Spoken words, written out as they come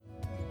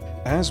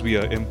As we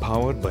are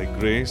empowered by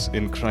grace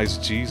in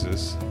Christ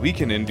Jesus, we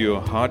can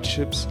endure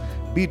hardships,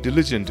 be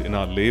diligent in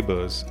our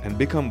labors, and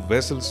become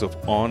vessels of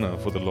honor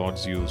for the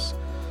Lord's use.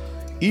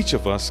 Each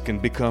of us can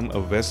become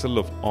a vessel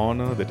of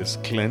honor that is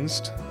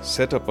cleansed,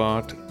 set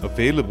apart,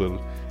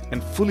 available,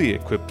 and fully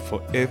equipped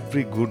for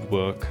every good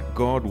work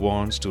God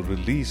wants to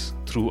release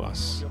through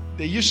us.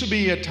 There used to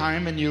be a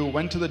time when you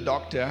went to the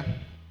doctor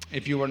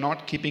if you were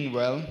not keeping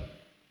well,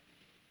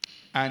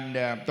 and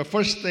the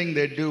first thing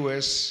they do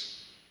is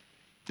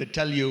they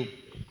tell you,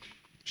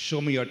 show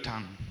me your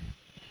tongue.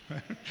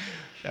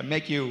 They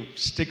make you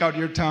stick out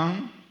your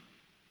tongue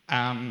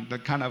and they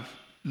kind of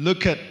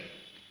look at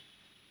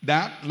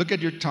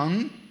your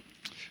tongue,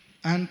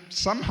 and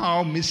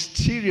somehow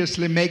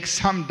mysteriously make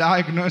some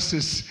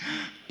diagnosis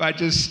by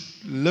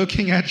just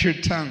looking at your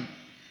tongue.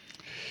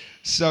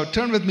 So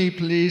turn with me,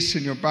 please,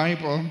 in your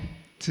Bible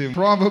to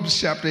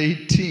Proverbs chapter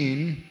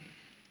 18.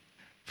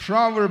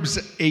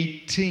 Proverbs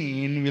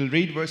 18, we'll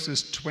read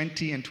verses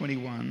 20 and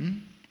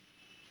 21.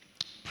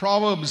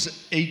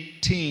 Proverbs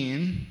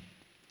 18,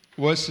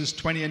 verses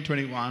 20 and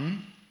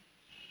 21.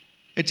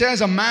 It says,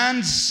 a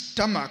man's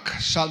stomach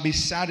shall be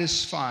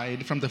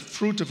satisfied from the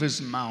fruit of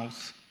his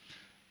mouth.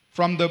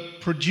 From the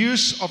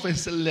produce of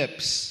his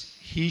lips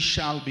he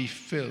shall be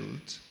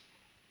filled.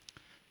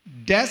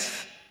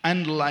 Death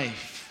and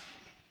life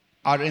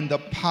are in the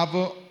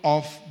power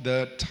of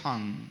the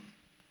tongue,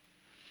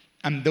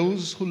 and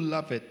those who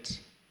love it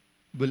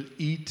will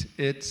eat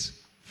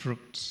its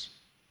fruits.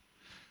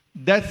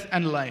 Death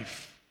and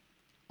life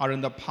are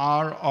in the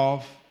power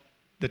of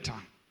the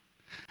tongue.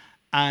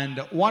 And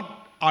what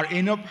our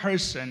inner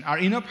person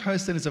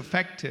is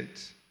affected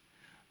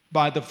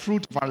by the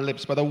fruit of our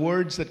lips, by the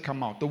words that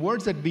come out. The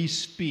words that we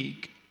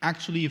speak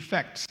actually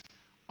affect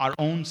our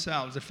own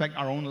selves, affect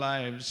our own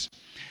lives.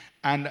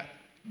 And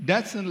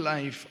death and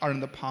life are in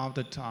the power of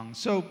the tongue.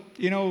 So,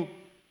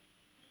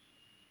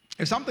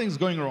 if something's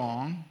going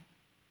wrong,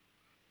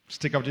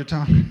 stick out your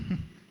tongue.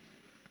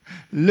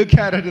 Look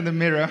at it in the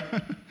mirror.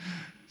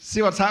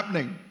 See what's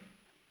happening.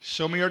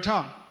 Show me your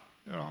tongue.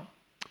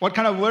 What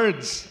kind of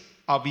words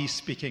are we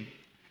speaking?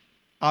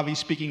 Are we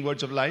speaking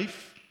words of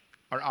life?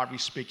 Or are we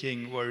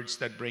speaking words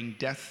that bring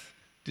death,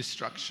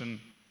 destruction,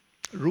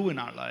 ruin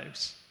our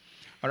lives?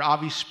 Or are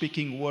we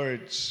speaking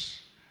words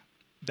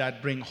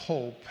that bring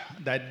hope,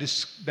 that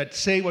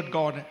say what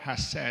God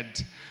has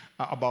said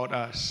about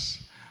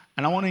us?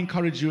 And I want to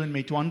encourage you and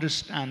me to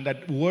understand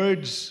that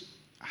words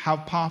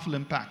have powerful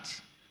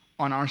impact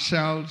on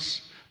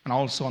ourselves and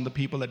also on the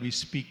people that we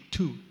speak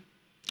to.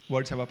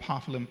 Words have a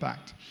powerful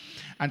impact.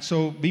 And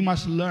so we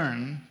must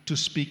learn to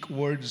speak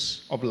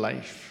words of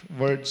life,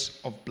 words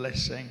of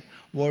blessing,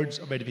 words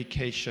of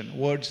edification,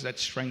 words that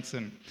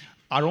strengthen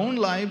our own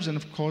lives and,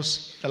 of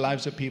course, the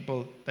lives of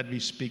people that we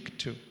speak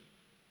to.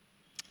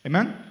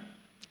 Amen?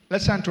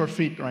 Let's stand to our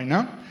feet right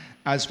now.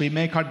 As we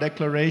make our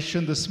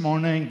declaration this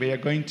morning, we are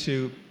going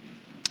to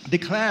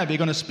declare, we're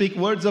going to speak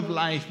words of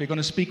life. We're going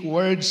to speak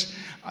words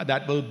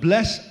that will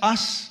bless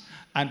us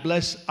and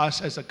bless us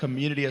as a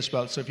community as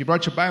well. So if you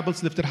brought your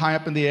Bibles, lift it high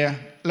up in the air.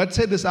 Let's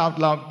say this out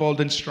loud, bold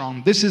and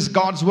strong. This is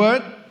God's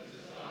word.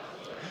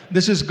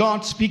 This is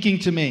God speaking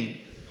to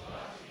me.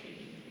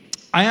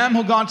 I am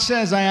who God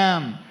says I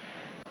am.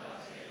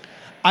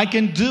 I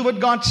can do what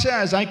God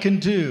says I can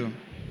do.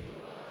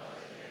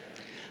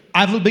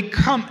 I will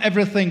become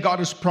everything God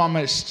has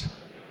promised.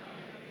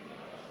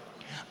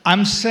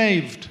 I'm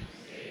saved,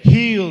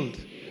 healed,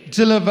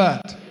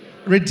 delivered,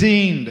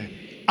 redeemed.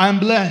 I'm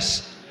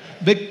blessed,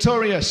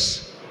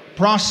 victorious,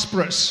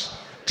 prosperous,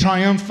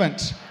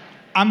 triumphant.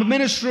 I'm a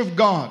minister of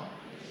God,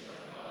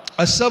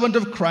 a servant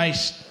of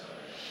Christ,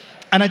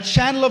 and a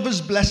channel of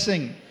His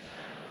blessing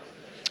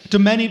to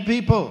many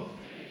people.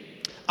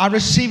 I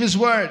receive His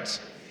word.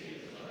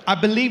 I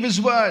believe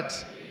His word.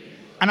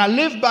 And I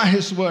live by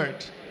His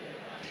word.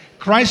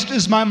 Christ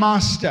is my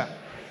master.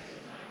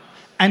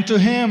 And to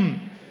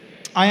Him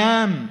I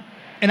am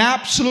in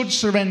absolute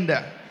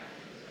surrender.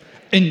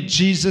 In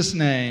Jesus'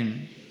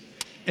 name.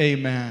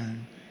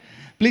 Amen.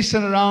 Please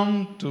turn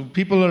around to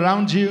people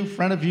around you, in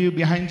front of you,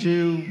 behind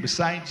you,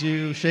 beside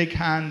you. Shake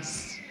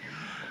hands.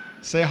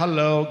 Say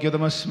hello. Give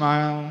them a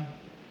smile.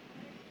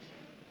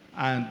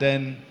 And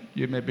then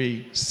you may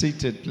be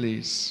seated,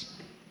 please.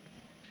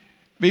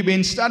 We've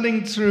been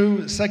studying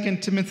through 2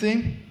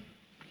 Timothy.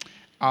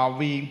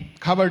 We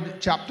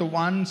covered chapter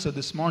 1. So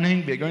this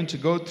morning we're going to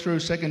go through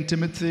 2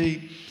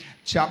 Timothy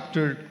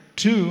chapter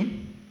 2.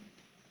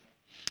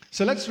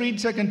 So let's read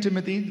 2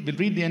 Timothy. We'll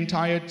read the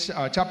entire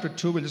chapter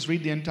 2. We'll just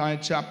read the entire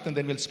chapter, and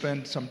then we'll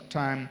spend some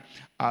time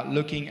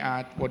looking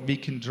at what we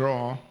can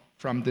draw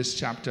from this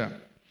chapter.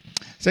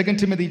 2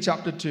 Timothy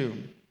chapter 2.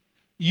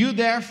 You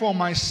therefore,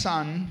 my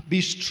son, be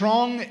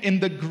strong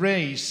in the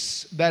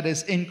grace that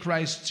is in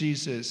Christ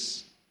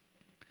Jesus.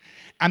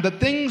 And the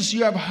things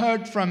you have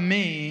heard from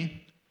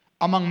me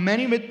among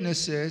many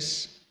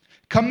witnesses,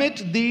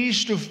 commit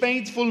these to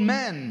faithful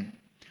men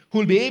who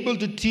will be able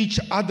to teach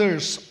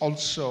others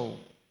also.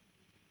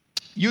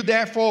 You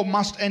therefore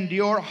must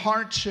endure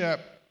hardship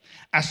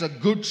as a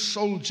good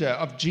soldier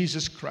of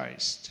Jesus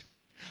Christ.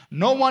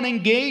 No one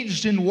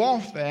engaged in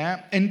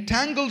warfare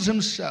entangles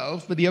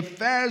himself with the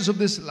affairs of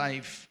this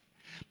life,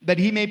 that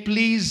he may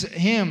please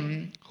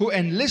him who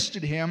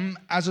enlisted him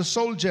as a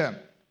soldier.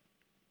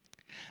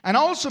 And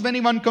also, if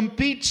anyone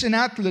competes in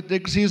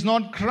athletics, he is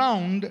not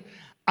crowned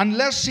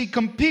unless he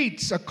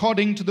competes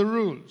according to the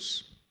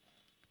rules.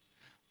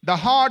 The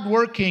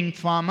hard-working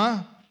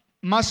farmer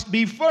must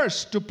be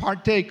first to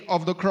partake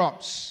of the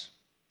crops.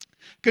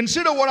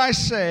 Consider what I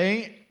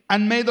say,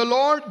 and may the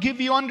Lord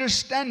give you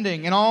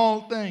understanding in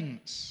all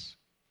things.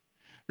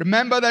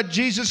 Remember that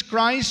Jesus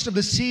Christ of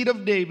the seed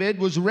of David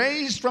was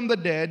raised from the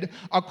dead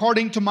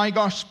according to my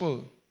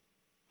gospel,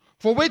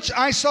 for which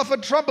I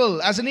suffered trouble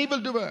as an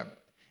evildoer,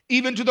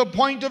 even to the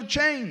point of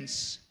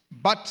chains.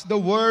 But the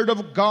word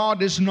of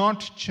God is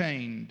not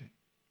chained.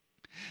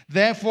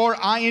 Therefore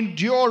I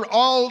endure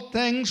all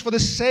things for the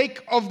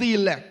sake of the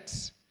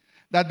elect,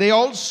 that they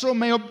also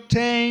may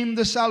obtain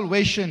the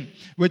salvation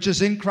which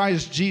is in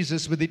Christ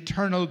Jesus with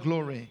eternal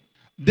glory.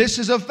 This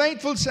is a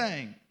faithful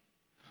saying.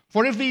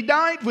 For if we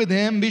died with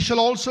him, we shall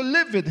also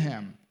live with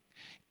him.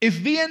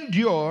 If we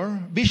endure,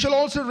 we shall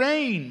also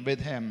reign with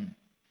him.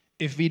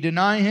 If we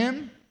deny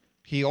him,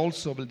 he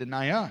also will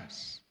deny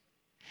us.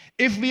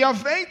 If we are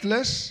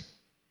faithless,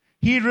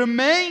 he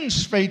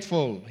remains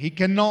faithful. He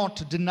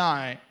cannot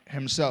deny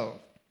himself.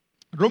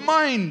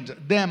 Remind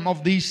them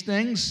of these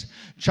things,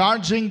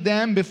 charging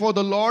them before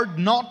the Lord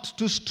not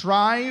to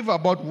strive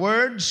about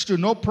words to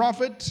no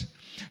profit,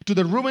 to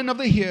the ruin of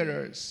the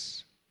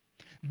hearers.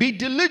 Be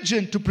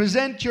diligent to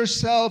present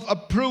yourself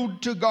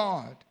approved to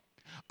God,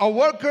 a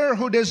worker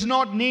who does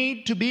not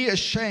need to be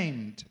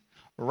ashamed,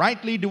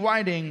 rightly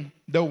dividing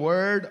the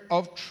word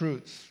of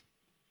truth.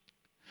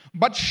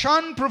 But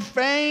shun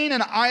profane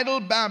and idle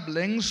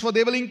babblings, for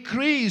they will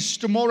increase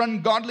to more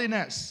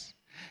ungodliness,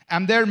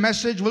 and their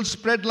message will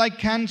spread like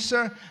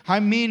cancer.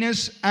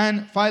 Hymenaeus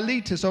and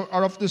Philetus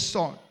are of this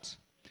sort,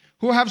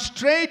 who have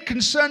strayed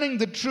concerning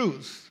the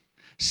truth,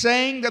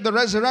 saying that the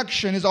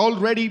resurrection is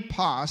already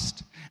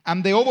past,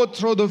 and they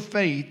overthrow the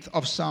faith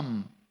of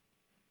some.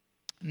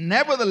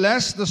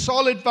 Nevertheless, the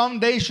solid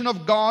foundation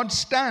of God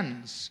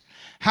stands,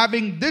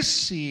 having this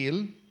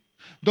seal: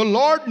 the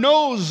Lord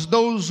knows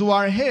those who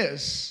are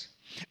his.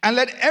 And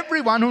let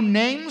everyone who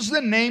names the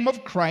name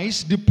of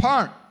Christ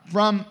depart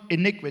from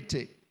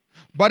iniquity.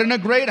 But in a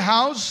great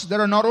house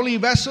there are not only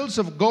vessels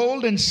of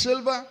gold and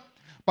silver,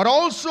 but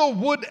also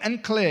wood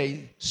and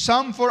clay,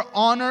 some for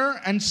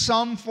honor and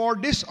some for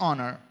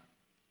dishonor.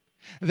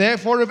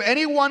 Therefore, if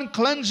anyone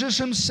cleanses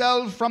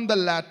himself from the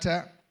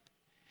latter,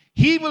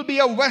 he will be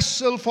a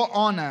vessel for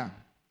honor,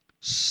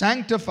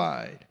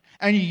 sanctified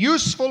and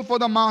useful for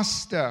the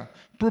master,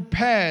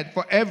 prepared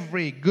for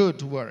every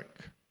good work.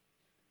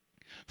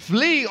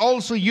 Flee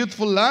also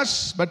youthful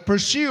lusts, but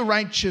pursue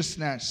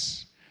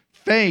righteousness,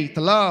 faith,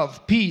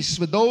 love, peace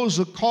with those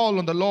who call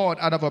on the Lord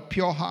out of a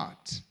pure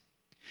heart.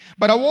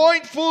 But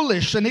avoid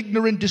foolish and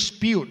ignorant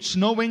disputes,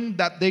 knowing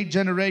that they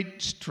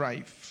generate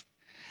strife.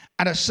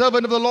 And a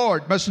servant of the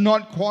Lord must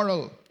not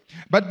quarrel,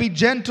 but be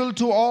gentle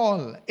to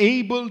all,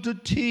 able to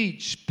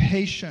teach,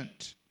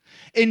 patient,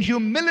 in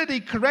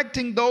humility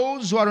correcting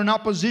those who are in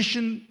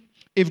opposition,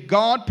 if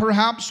God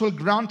perhaps will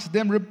grant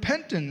them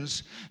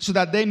repentance, so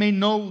that they may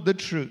know the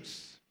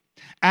truth,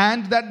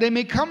 and that they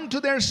may come to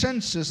their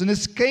senses and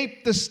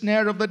escape the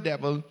snare of the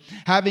devil,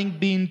 having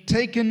been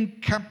taken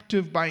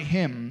captive by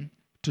him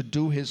to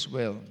do his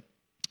will.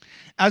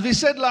 As we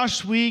said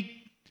last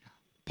week,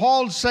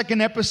 Paul's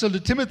second epistle to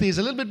Timothy is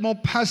a little bit more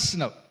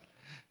personal.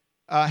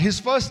 His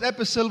first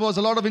epistle was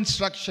a lot of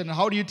instruction.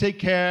 How do you take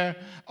care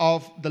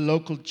of the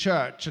local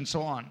church and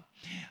so on.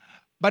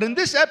 But in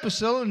this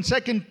epistle, his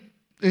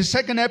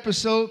second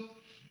epistle,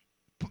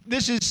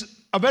 this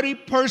is a very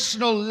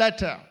personal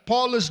letter.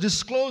 Paul is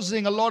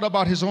disclosing a lot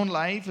about his own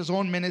life, his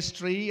own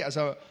ministry as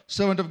a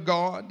servant of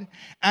God.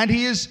 And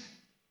he is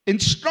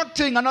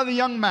instructing another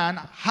young man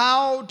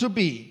how to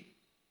be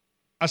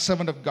a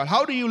servant of God.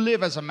 How do you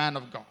live as a man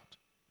of God?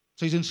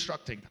 So he's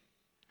instructing them.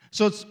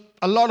 So it's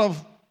a lot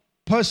of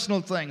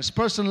personal things,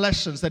 personal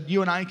lessons that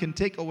you and I can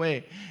take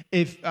away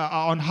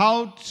on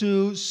how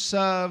to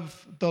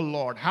serve the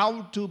Lord,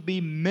 how to be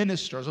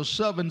ministers or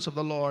servants of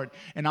the Lord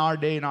in our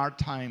day, in our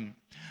time.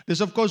 This,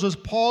 of course, was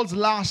Paul's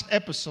last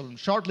epistle.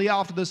 Shortly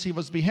after this, he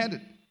was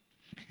beheaded.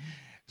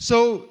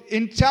 So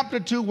in chapter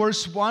 2,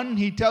 verse 1,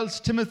 he tells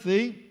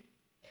Timothy,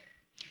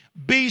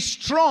 be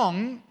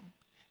strong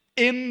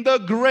in the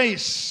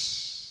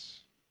grace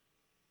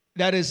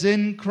that is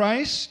in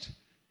Christ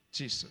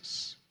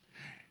Jesus.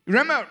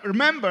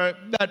 Remember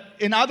that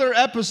in other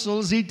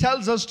epistles, he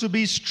tells us to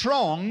be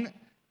strong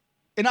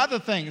in other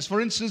things. For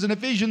instance, in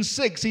Ephesians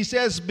 6, he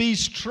says, be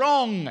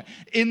strong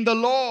in the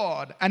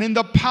Lord and in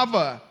the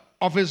power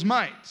of his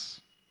might.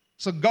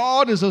 So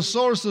God is a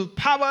source of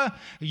power.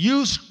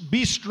 You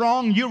be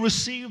strong. You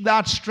receive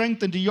that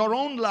strength into your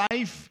own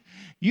life.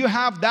 You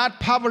have that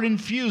power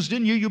infused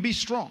in you. You be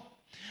strong.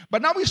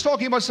 But now he's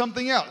talking about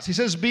something else. He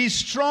says, be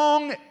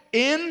strong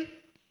in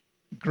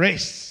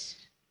grace.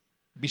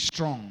 Be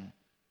strong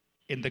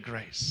in the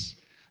grace.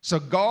 So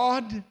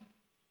God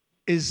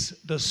is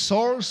the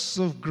source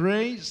of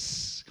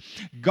grace.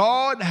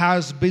 God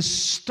has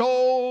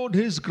bestowed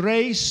His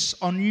grace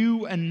on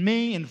you and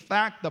me. In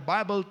fact, the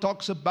Bible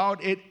talks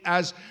about it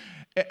as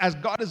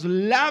God has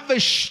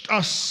lavished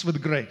us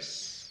with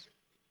grace.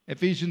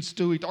 Ephesians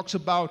 2, he talks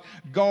about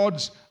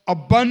God's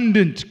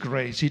abundant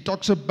grace. He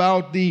talks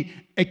about the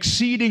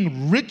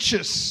exceeding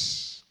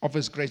riches of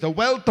His grace, the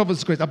wealth of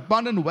His grace,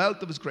 abundant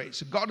wealth of His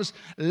grace. God has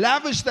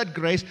lavished that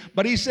grace,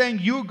 but He's saying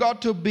you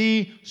got to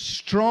be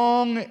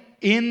strong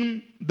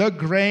in the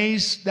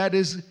grace that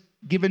is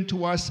given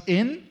to us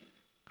in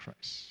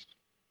Christ.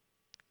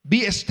 Be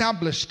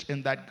established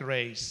in that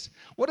grace.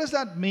 What does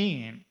that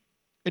mean?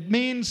 It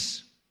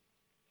means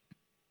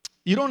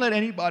you don't let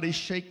anybody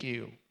shake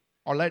you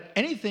or let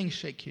anything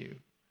shake you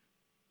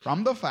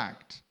from the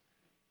fact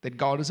that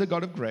God is a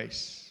God of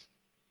grace,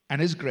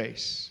 and His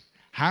grace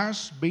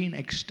has been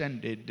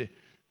extended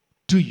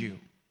to you.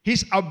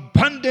 His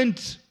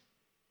abundant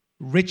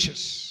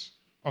riches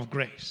of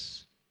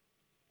grace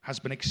has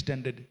been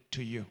extended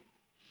to you.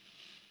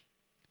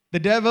 The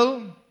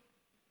devil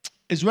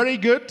is very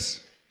good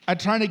at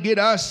trying to get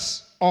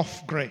us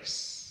off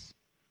grace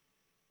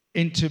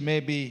into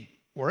maybe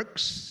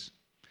works.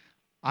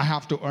 I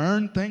have to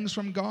earn things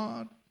from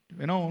God.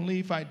 Only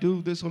if I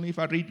do this, only if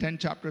I read 10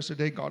 chapters a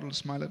day, God will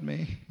smile at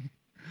me.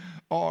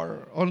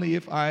 Or only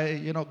if I,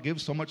 give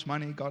so much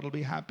money, God will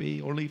be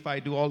happy. Only if I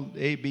do all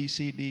A, B,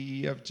 C,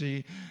 D, E, F,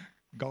 G,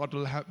 God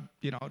will have,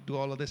 do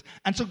all of this.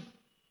 And so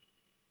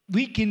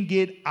we can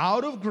get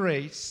out of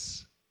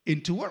grace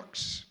into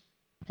works.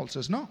 Paul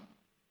says, no.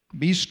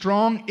 Be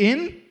strong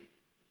in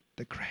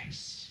the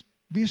grace.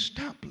 Be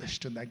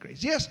established in that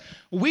grace. Yes,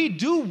 we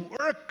do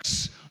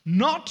works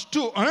not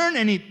to earn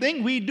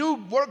anything. We do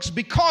works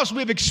because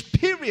we've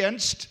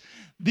experienced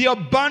the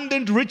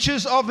abundant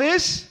riches of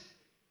His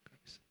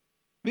grace.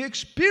 We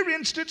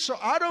experienced it, so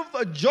out of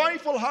a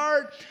joyful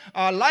heart,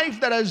 a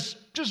life that has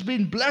just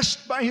been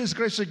blessed by His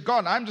grace. So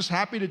God, I'm just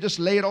happy to just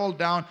lay it all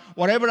down.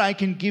 Whatever I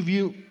can give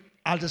you,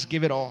 I'll just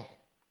give it all.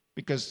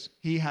 Because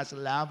He has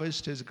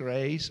lavished His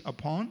grace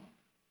upon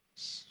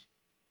us.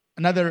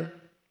 Another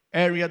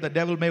area the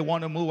devil may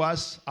want to move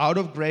us out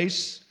of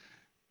grace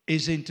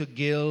is into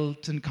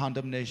guilt and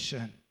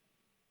condemnation.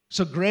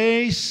 So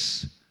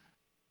grace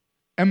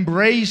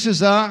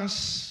embraces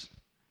us,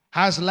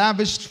 has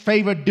lavished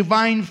favor,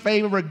 divine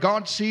favor, where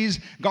God says,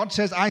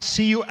 I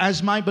see you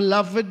as my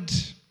beloved.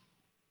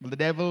 Well, the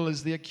devil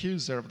is the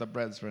accuser of the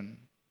brethren.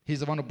 He's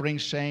the one who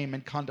brings shame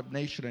and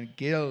condemnation and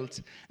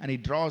guilt, and he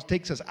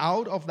takes us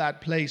out of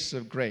that place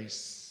of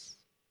grace.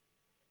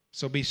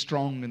 So be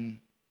strong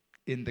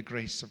in the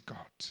grace of God.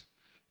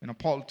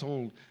 Paul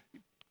told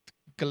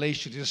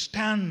Galatians,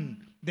 stand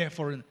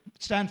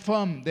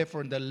firm,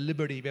 therefore, in the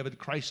liberty wherewith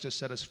Christ has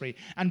set us free.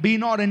 And be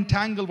not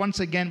entangled once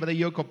again with a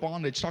yoke of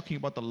bondage, talking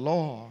about the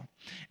law.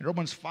 In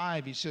Romans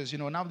 5, he says,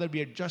 now that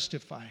we are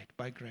justified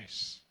by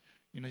grace,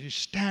 you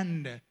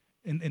stand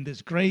in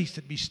this grace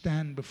that we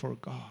stand before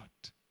God.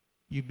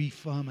 You be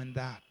firm in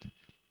that.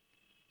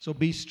 So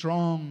be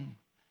strong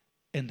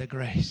in the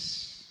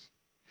grace.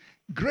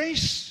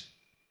 Grace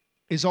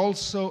is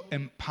also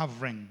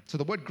empowering. So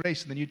the word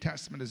grace in the New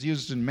Testament is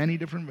used in many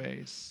different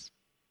ways.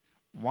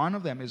 One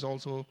of them is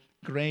also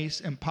grace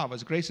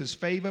empowers. Grace is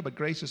favor, but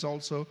grace is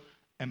also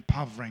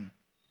empowering.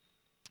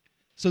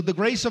 So the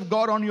grace of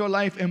God on your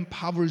life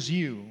empowers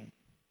you.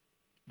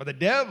 But the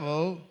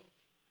devil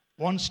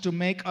wants to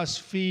make us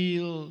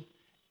feel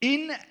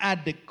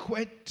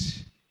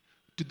inadequate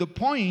to the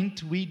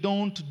point we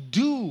don't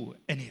do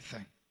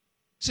anything.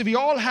 See, we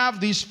all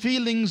have these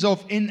feelings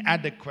of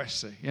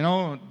inadequacy.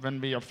 When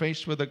we are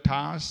faced with a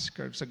task,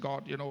 or say,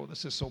 God,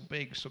 this is so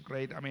big, so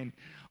great.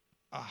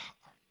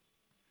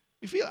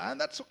 We feel, and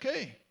that's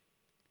okay.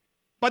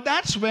 But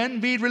that's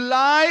when we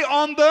rely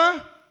on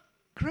the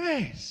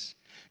grace.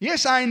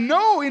 Yes, I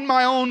know in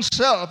my own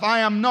self I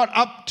am not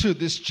up to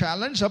this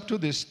challenge, up to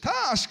this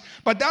task,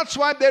 but that's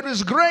why there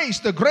is grace.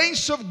 The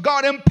grace of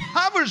God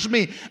empowers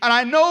me, and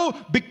I know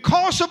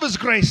because of His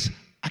grace,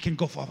 I can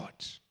go forward.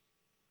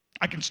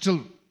 I can still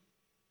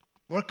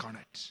work on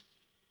it.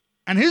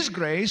 And His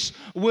grace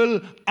will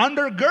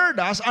undergird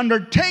us,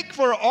 undertake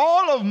for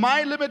all of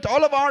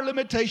our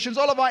limitations,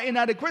 all of our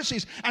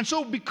inadequacies. And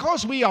so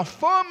because we are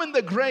firm in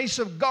the grace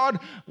of God,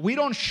 we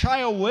don't shy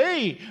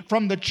away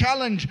from the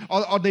challenge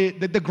or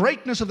the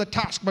greatness of the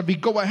task, but we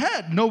go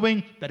ahead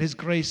knowing that His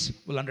grace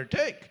will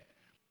undertake.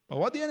 But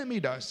what the enemy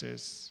does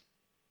is,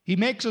 he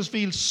makes us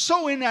feel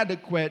so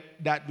inadequate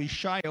that we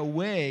shy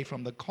away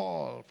from the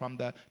call, from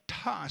the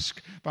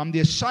task, from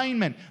the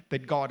assignment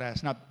that God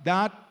has. Now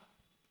that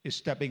is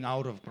stepping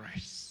out of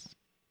grace.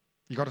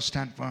 You got to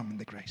stand firm in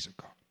the grace of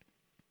God.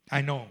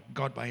 I know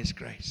God by His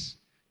grace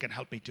can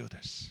help me do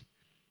this.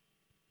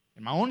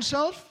 In my own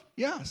self,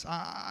 yes,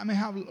 I may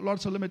have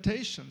lots of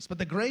limitations, but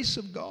the grace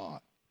of God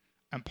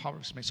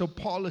empowers me. So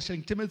Paul is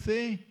saying,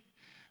 Timothy,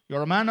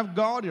 you're a man of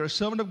God, you're a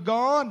servant of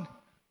God.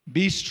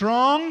 Be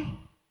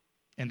strong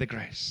in the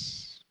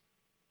grace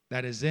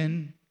that is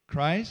in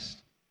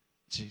Christ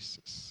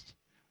Jesus.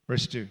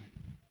 Verse 2.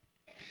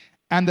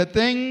 And the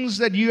things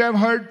that you have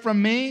heard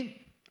from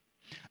me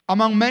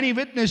among many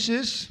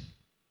witnesses,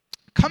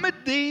 commit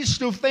these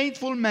to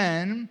faithful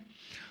men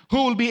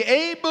who will be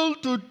able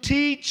to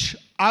teach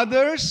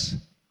others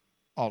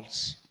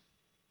also.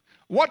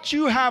 What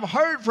you have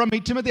heard from me,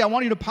 Timothy, I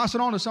want you to pass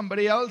it on to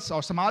somebody else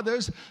or some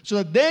others so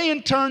that they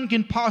in turn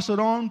can pass it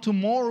on to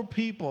more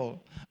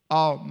people.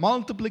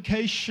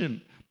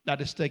 Multiplication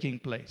that is taking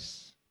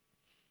place.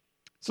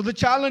 So the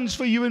challenge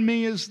for you and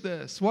me is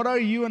this. What are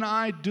you and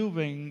I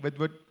doing with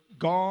what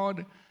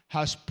God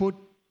has put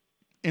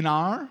in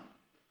our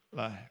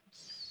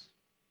lives?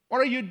 What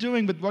are you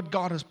doing with what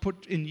God has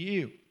put in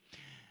you?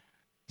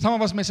 Some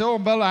of us may say, oh,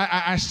 well,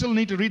 I still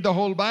need to read the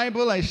whole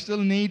Bible. I still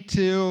need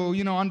to,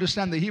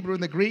 understand the Hebrew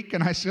and the Greek.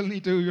 And I still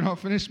need to,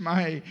 finish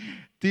my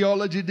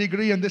theology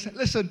degree and this.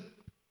 Listen,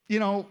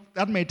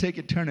 that may take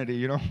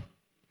eternity,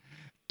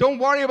 Don't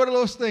worry about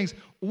those things.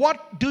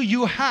 What do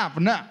you have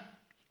now?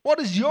 What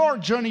is your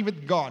journey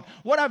with God?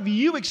 What have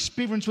you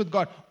experienced with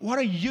God? What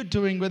are you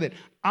doing with it?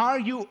 Are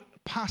you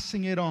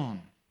passing it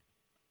on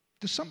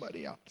to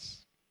somebody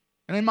else?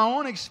 And in my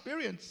own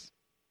experience,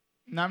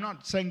 and I'm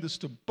not saying this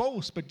to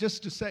boast, but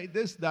just to say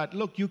this, that,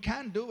 look, you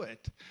can do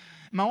it.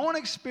 My own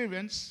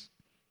experience,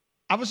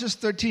 I was just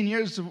 13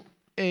 years of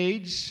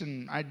age,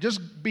 and I'd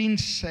just been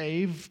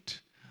saved,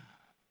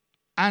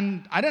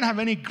 and I didn't have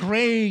any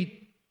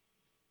great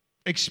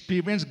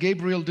experience.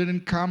 Gabriel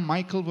didn't come.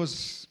 Michael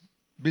was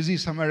busy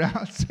somewhere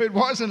else. So it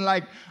wasn't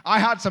like I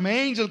had some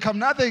angel come,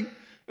 nothing.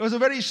 It was a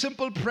very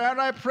simple prayer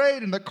I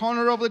prayed in the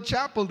corner of the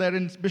chapel there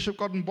in Bishop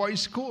Cotton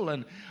Boys School,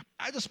 and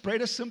I just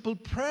prayed a simple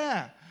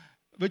prayer,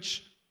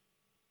 which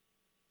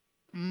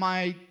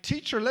my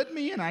teacher led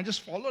me in. I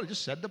just followed, I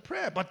just said the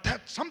prayer. But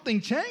something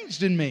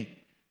changed in me.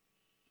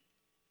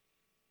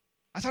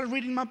 I started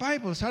reading my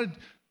Bible, started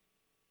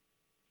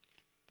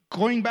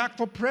going back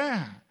for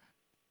prayer.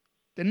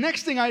 The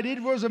next thing I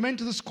did was I went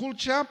to the school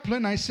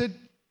chaplain. I said,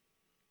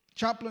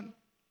 Chaplain,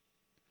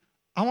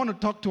 I want to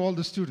talk to all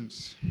the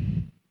students.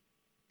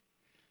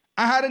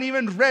 I hadn't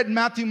even read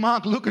Matthew,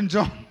 Mark, Luke, and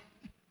John.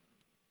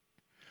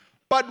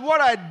 But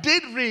what I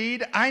did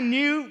read, I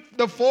knew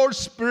the 4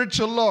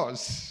 spiritual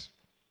laws.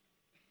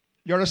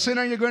 You're a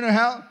sinner, you're going to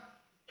hell.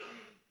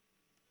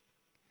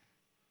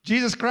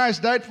 Jesus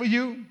Christ died for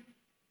you.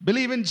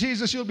 Believe in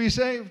Jesus, you'll be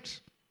saved.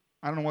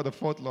 I don't know what the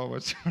 4th law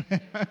was.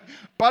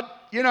 But,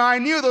 I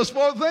knew those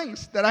 4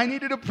 things that I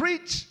needed to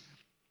preach.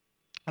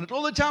 And I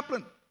told the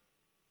chaplain,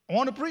 I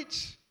want to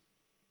preach.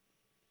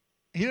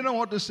 He didn't know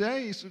what to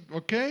say. He said,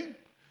 okay.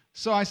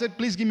 So I said,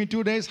 please give me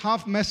 2 days,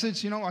 half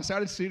message. I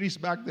started series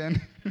back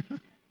then.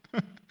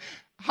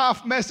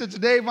 Half message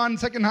day 1,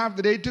 second half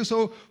the day 2.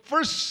 So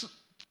first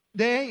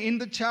day in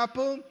the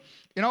chapel,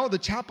 the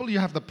chapel, you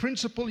have the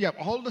principal, you have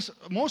all this,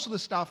 most of the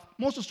staff,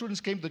 most of the students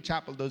came to the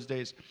chapel those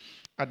days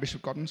at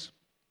Bishop Cotton's.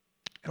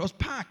 It was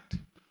packed.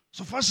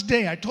 So first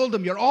day, I told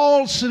them, you're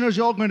all sinners,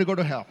 you're all going to go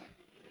to hell.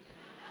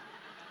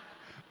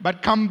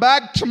 But come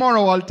back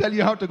tomorrow, I'll tell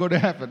you how to go to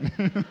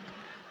heaven.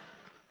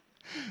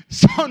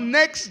 So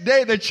next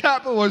day, the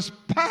chapel was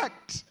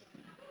packed.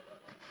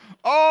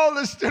 All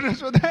the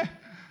students were there.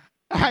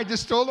 I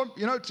just told them,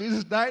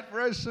 Jesus died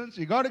for our sins.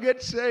 You got to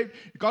get saved.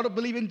 You got to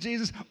believe in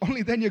Jesus.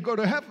 Only then you go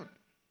to heaven.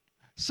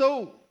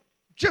 So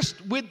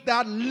just with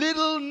that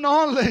little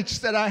knowledge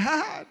that I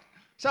had,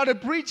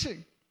 started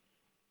preaching.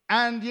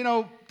 And,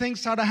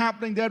 things started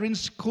happening there in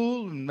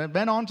school and I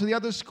went on to the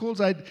other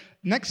schools.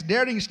 Next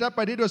daring step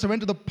I did was I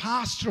went to the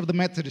pastor of the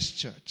Methodist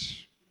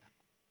church.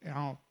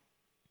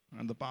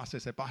 And the pastor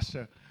said,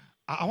 Pastor,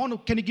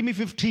 can you give me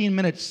 15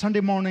 minutes,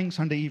 Sunday morning,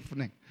 Sunday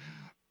evening?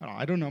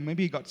 I don't know,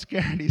 maybe he got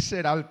scared. He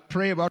said, I'll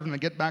pray about it and I'll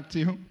get back to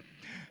you.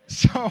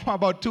 So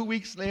about 2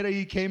 weeks later,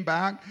 he came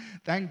back.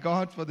 Thank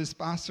God for this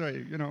pastor.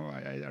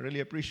 I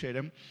really appreciate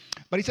him.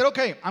 But he said,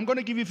 okay, I'm going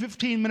to give you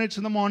 15 minutes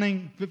in the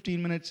morning,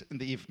 15 minutes in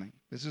the evening.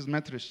 This is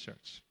Methodist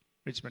Church,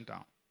 Richmond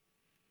Town.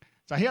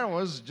 So here I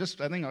was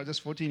I think I was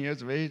just 14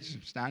 years of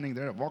age, standing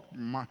there.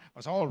 I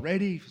was all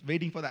ready,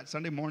 waiting for that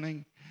Sunday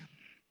morning.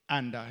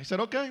 And he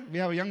said, okay, we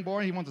have a young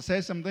boy. He wants to say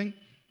something.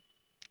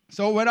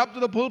 So I went up to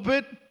the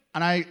pulpit,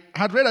 and I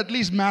had read at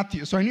least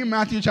Matthew. So I knew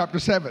Matthew chapter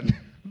 7.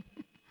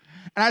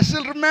 And I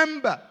still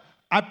remember,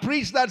 I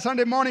preached that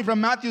Sunday morning from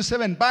Matthew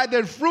 7. By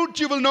their fruit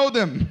you will know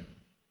them.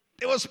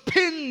 There was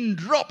pin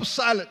drop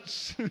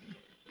silence.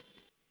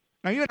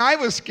 Now even I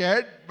was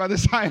scared by the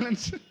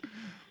silence.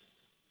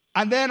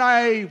 And then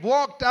I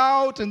walked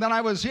out, and then I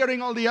was hearing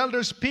all the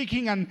elders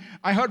speaking, and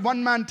I heard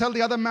one man tell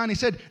the other man, he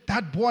said,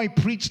 that boy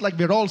preached like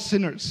we're all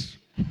sinners.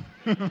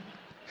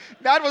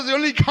 That was the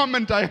only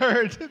comment I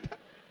heard.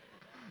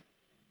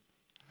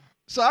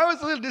 So I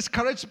was a little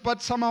discouraged,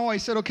 but somehow I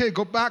said, okay,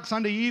 go back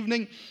Sunday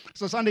evening.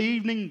 So Sunday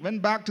evening,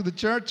 went back to the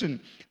church,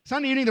 and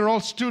Sunday evening, they're all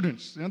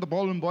students. The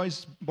Baldwin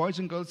Boys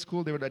and Girls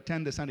School, they would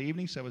attend the Sunday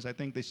evening service. I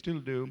think they still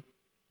do.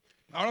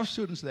 A lot of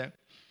students there.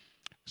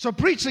 So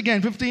preach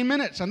again, 15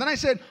 minutes. And then I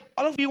said,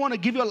 all of you want to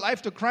give your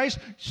life to Christ,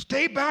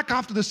 stay back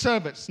after the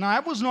service. Now, I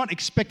was not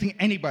expecting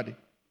anybody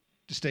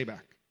to stay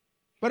back.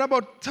 But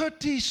about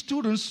 30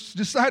 students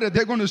decided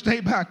they're going to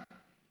stay back.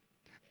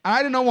 I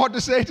didn't know what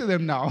to say to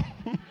them now.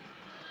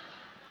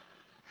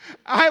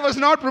 I was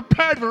not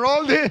prepared for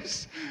all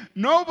this.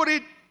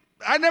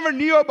 I never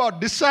knew about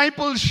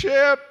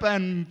discipleship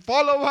and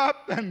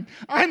follow-up, and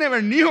I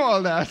never knew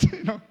all that.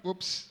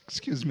 Oops,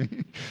 excuse me.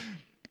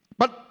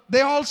 But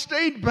they all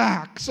stayed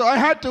back. So I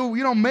had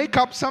to, make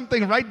up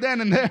something right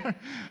then and there.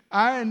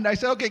 And I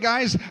said, okay,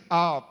 guys,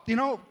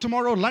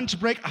 tomorrow lunch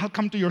break, I'll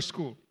come to your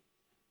school.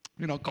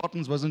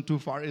 Cottons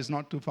is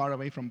not too far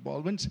away from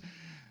Baldwin's.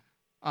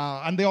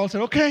 And they all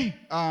said, okay,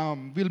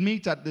 we'll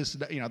meet at this,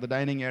 the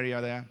dining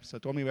area there. So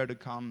told me where to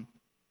come.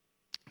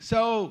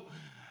 So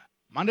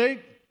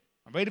Monday,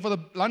 I waited for the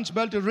lunch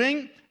bell to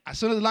ring. As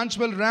soon as the lunch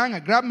bell rang, I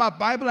grabbed my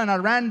Bible and I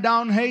ran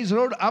down Hayes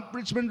Road, up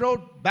Richmond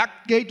Road,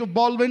 back gate of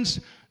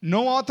Baldwin's.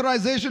 No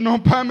authorization, no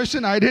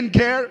permission. I didn't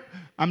care.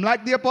 I'm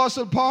like the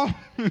Apostle Paul.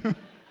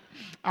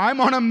 I'm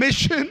on a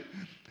mission.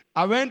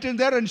 I went in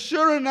there, and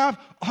sure enough,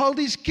 all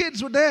these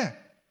kids were there.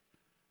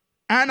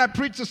 And I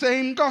preached the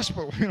same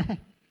gospel,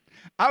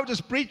 I would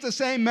just preach the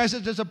same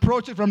message, just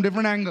approach it from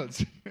different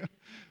angles.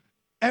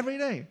 Every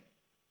day.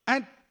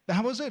 And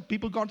that was it.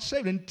 People got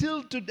saved.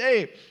 Until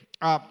today,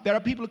 there are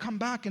people who come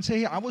back and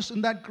say, hey, I was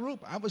in that group.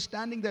 I was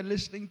standing there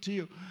listening to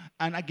you,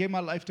 and I gave my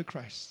life to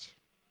Christ.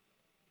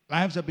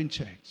 Lives have been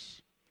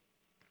changed.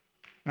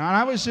 Now,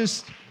 I was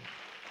just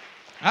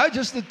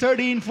a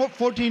 13,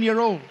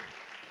 14-year-old.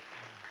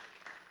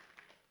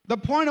 The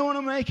point I want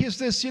to make is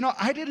this,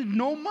 I didn't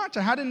know much.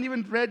 I hadn't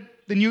even read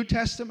the New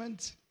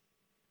Testament.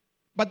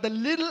 But the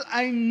little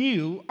I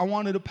knew, I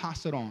wanted to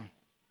pass it on.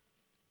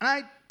 And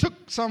I took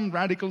some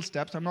radical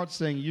steps. I'm not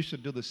saying you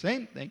should do the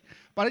same thing,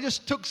 but I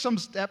just took some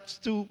steps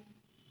to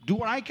do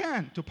what I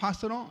can to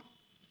pass it on.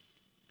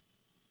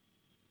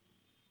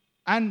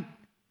 And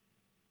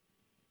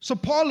so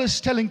Paul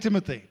is telling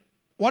Timothy,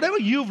 whatever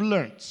you've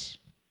learned,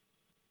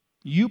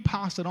 you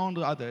pass it on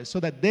to others so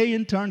that they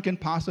in turn can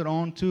pass it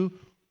on to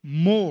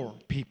more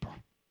people.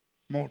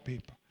 More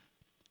people.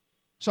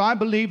 So I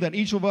believe that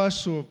each of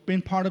us who have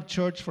been part of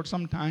church for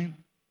some time,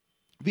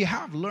 we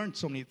have learned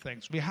so many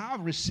things. We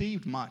have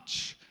received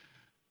much.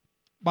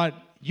 But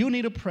you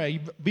need to pray.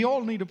 We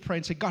all need to pray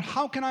and say, God,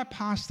 how can I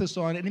pass this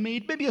on? And it may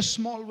be a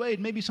small way. It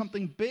may be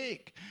something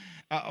big.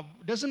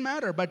 Doesn't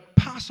matter. But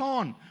pass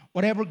on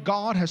whatever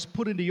God has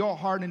put into your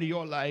heart, into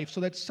your life, so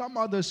that some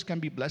others can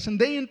be blessed. And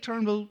they in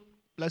turn will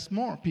bless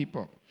more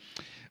people.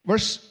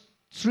 Verse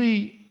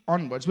 3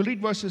 onwards. We'll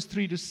read verses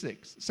 3 to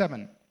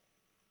 7.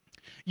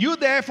 You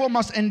therefore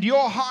must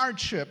endure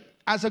hardship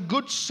as a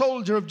good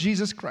soldier of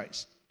Jesus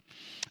Christ.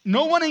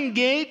 No one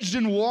engaged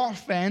in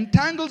warfare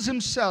entangles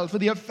himself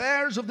with the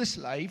affairs of this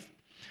life,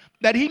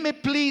 that he may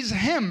please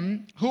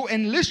him who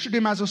enlisted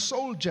him as a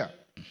soldier.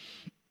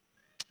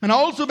 And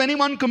also, if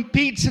anyone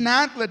competes in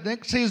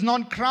athletics, he is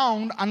not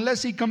crowned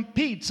unless he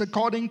competes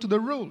according to the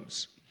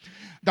rules.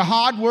 The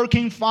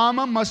hard-working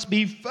farmer must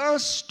be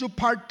first to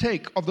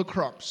partake of the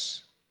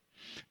crops.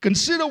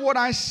 Consider what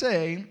I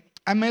say,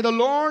 and may the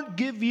Lord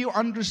give you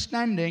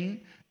understanding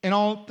in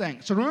all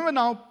things. So remember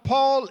now,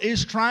 Paul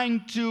is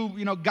trying to,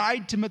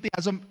 guide Timothy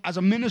as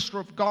a minister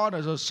of God,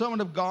 as a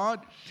servant of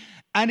God.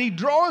 And he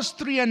draws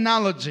three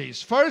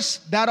analogies.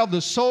 First, that of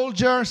the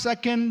soldier.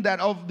 Second, that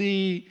of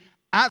the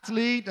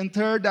athlete. And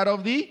third, that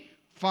of the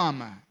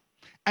farmer.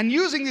 And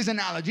using these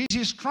analogies,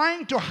 he's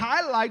trying to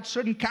highlight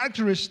certain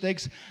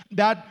characteristics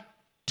that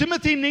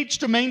Timothy needs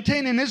to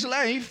maintain in his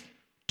life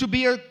to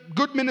be a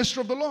good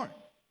minister of the Lord.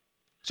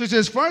 So he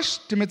says,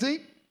 first, Timothy,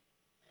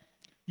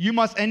 you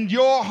must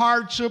endure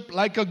hardship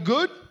like a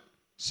good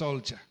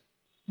soldier.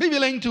 Be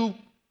willing to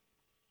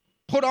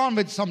put on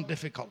with some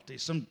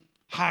difficulties, some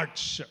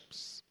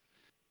hardships.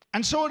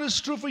 And so it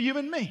is true for you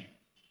and me.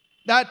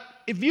 That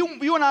if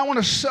you and I want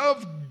to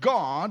serve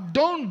God,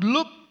 don't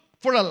look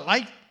for a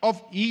life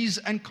of ease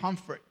and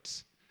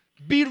comfort.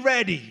 Be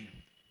ready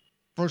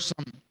for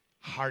some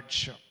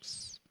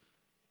hardships,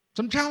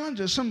 some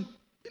challenges,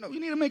 you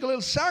need to make a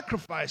little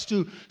sacrifice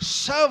to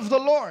serve the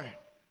Lord.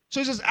 So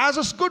he says, as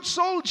a good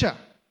soldier,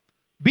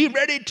 be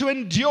ready to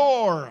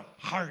endure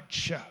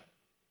hardship.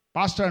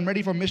 Pastor, I'm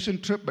ready for a mission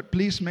trip, but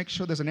please make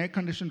sure there's an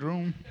air-conditioned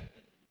room.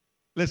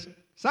 Listen,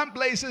 some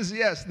places,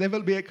 yes, there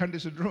will be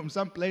air-conditioned room.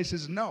 Some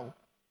places, no.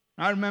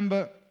 I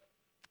remember,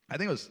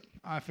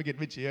 I forget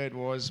which year it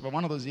was, but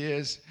one of those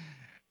years,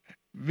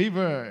 we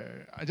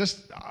were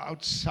just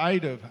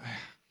outside of,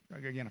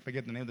 again, I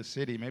forget the name of the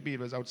city. Maybe it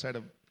was outside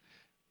of,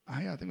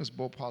 I think it was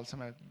Bhopal,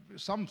 somewhere,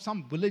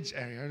 some village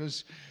area.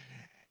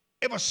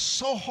 It was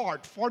so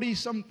hot,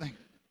 40-something.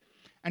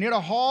 And you had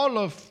a hall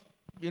of,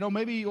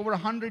 maybe over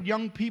 100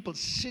 young people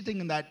sitting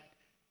in that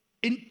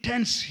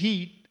intense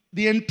heat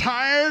the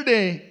entire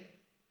day.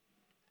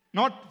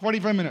 Not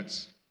 45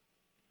 minutes.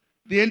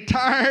 The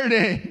entire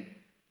day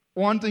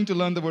wanting to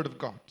learn the Word of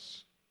God.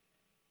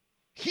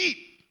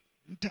 Heat,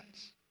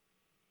 intense.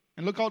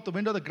 And look out the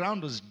window, the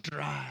ground was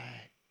dry.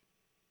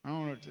 I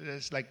don't know,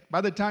 it's like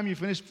by the time you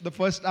finish the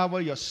first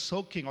hour, you're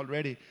soaking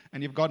already,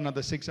 and you've got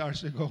another 6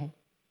 hours to go.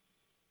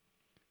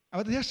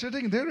 But they're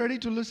sitting, they're ready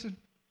to listen.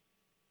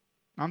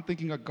 I'm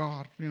thinking of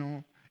God,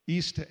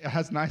 East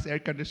has nice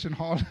air-conditioned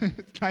hall.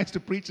 It's nice to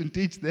preach and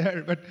teach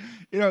there. But,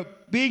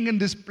 being in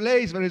this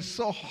place where it's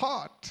so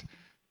hot,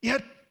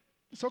 yet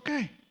it's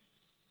okay.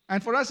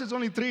 And for us, it's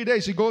only 3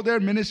 days. You go there,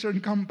 minister,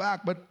 and come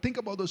back. But think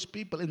about those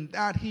people in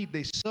that heat.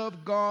 They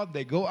serve God.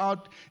 They go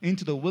out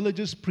into the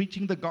villages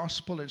preaching the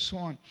gospel and so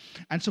on.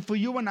 And so for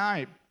you and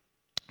I,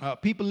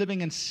 people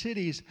living in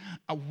cities,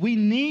 we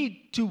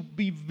need to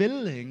be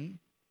willing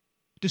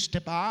to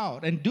step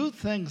out and do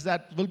things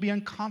that will be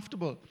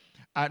uncomfortable.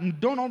 And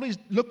don't always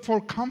look for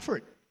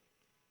comfort.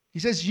 He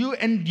says, you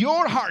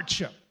endure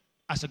hardship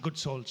as a good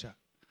soldier.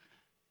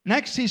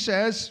 Next, he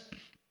says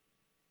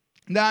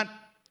that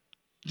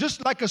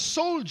just like a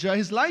soldier,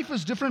 his life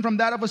is different from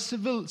that of a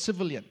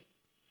civilian.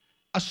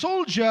 A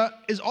soldier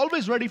is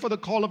always ready for the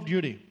call of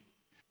duty.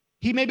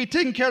 He may be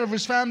taking care of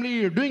his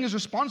family or doing his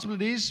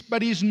responsibilities,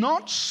 but he's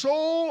not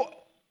so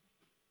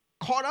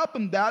caught up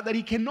in that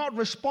he cannot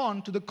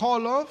respond to the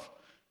call of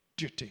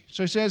duty.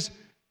 So he says,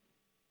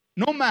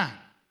 no man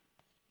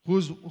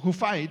who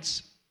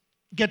fights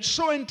gets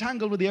so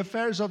entangled with the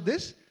affairs of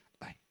this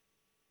life.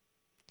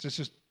 So it's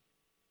just,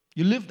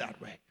 you live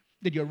that way,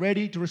 that you're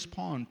ready to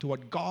respond to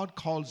what God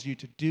calls you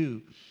to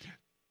do.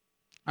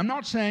 I'm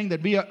not saying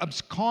that we are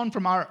abscond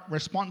from our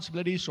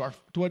responsibilities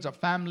towards our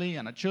family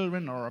and our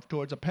children or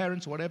towards our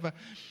parents, whatever.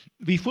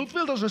 We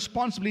fulfill those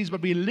responsibilities,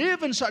 but we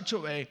live in such a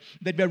way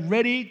that we're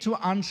ready to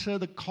answer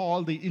the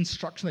call, the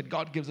instruction that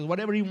God gives us.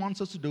 Whatever He wants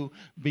us to do,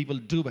 we will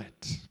do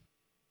it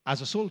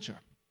as a soldier.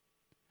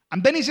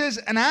 And then he says,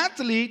 an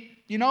athlete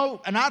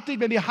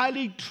may be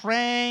highly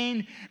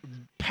trained,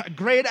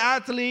 great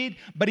athlete,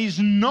 but he's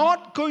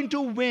not going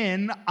to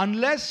win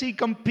unless he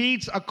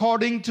competes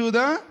according to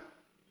the...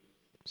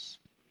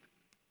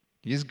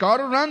 He's got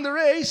to run the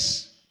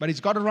race, but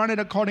he's got to run it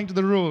according to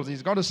the rules.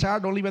 He's got to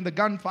start only when the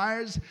gun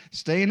fires,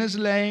 stay in his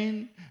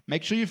lane,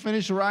 make sure you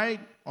finish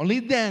right. Only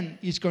then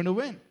he's going to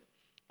win.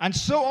 And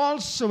so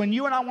also, when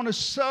you and I want to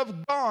serve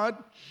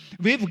God,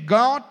 we've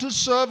got to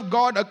serve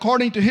God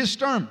according to His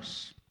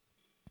terms.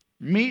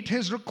 Meet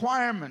His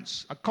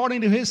requirements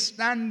according to His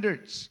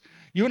standards.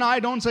 You and I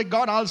don't say,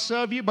 God, I'll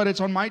serve you, but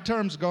it's on my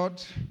terms,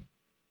 God.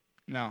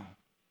 No.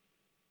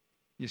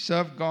 You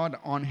serve God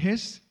on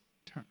His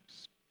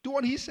terms. Do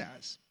what He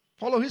says.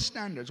 Follow His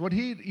standards, what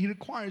He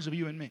requires of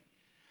you and me.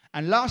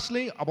 And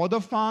lastly, about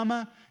the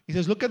farmer, he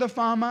says, look at the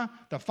farmer.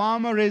 The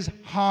farmer is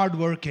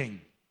hardworking.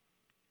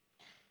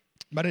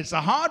 But it's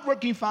a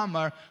hardworking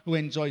farmer who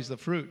enjoys the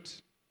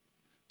fruit.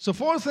 So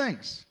 4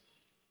 things.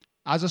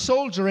 As a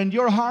soldier,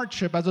 endure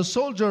hardship. As a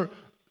soldier,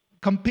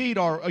 compete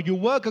or you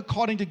work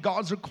according to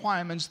God's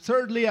requirements.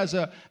 Thirdly, as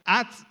an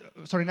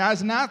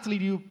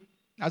athlete,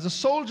 as a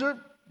soldier,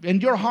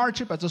 endure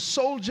hardship. As a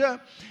soldier,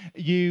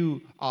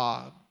 you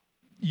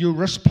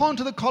respond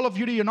to the call of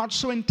duty. You're not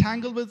so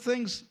entangled with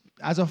things.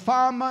 As a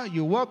farmer,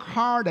 you work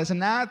hard. As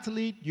an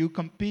athlete, you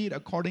compete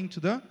according to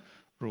the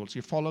rules.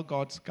 You follow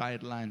God's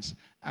guidelines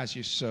as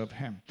you serve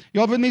Him.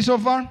 You all with me so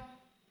far?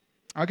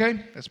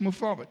 Okay, let's move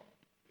forward.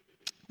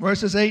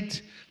 Verses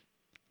 8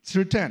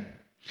 through 10.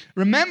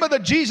 Remember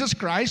that Jesus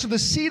Christ, of the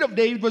seed of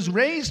David, was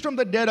raised from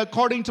the dead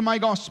according to my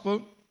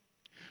gospel,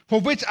 for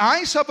which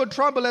I suffered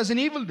trouble as an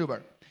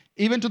evildoer,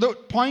 even to the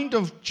point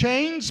of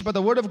chains, but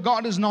the word of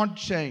God is not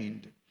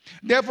chained.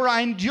 Therefore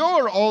I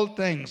endure all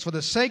things for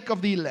the sake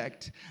of the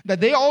elect, that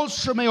they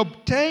also may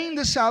obtain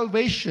the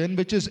salvation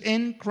which is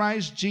in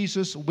Christ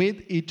Jesus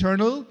with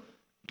eternal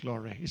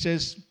glory. He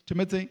says,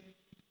 Timothy,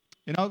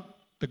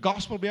 the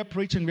gospel we are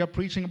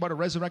preaching about a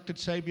resurrected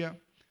Savior.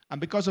 And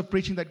because of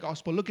preaching that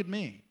gospel, look at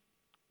me.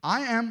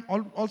 I am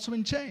also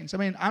in chains.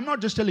 I'm not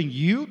just telling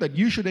you that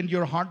you should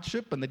endure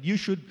hardship and that you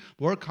should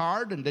work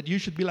hard and that you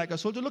should be like a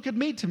soldier. Look at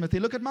me, Timothy.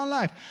 Look at my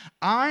life.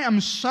 I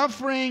am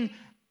suffering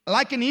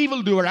like an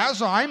evildoer,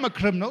 as I'm a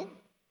criminal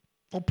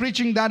for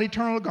preaching that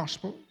eternal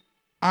gospel.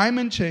 I'm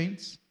in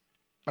chains,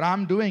 but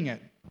I'm doing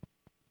it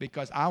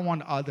because I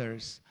want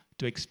others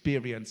to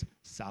experience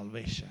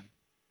salvation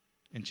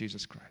in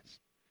Jesus Christ.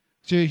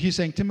 So he's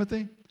saying,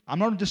 Timothy, I'm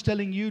not just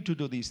telling you to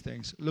do these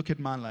things. Look at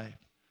my life.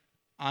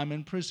 I'm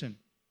in prison.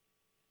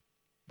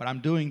 But I'm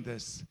doing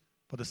this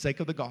for the sake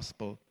of the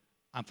gospel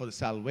and for the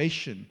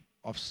salvation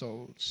of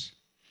souls.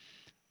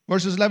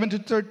 Verses 11 to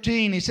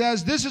 13, he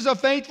says, this is a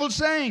faithful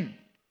saying.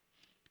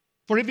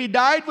 For if we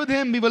died with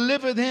Him, we will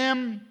live with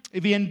Him.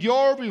 If we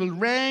endure, we will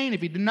reign.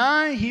 If we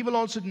deny, He will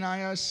also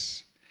deny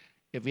us.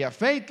 If we are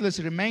faithless,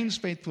 He remains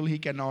faithful. He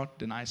cannot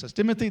deny us.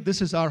 Timothy,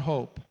 this is our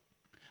hope.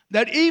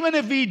 That even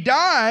if we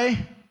die,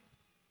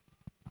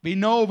 we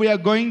know we are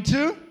going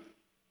to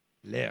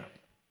live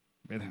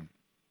with Him.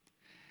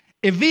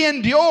 If we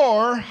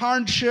endure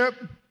hardship,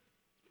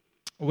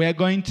 we are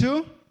going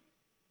to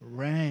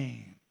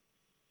reign.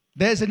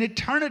 There's an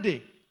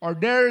eternity, or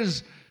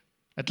there's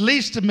at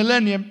least a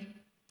millennium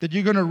that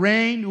you're going to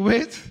reign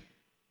with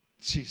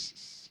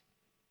Jesus.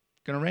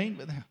 Going to reign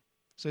with Him.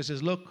 So he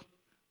says, look,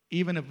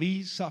 even if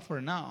we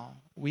suffer now,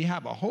 we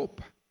have a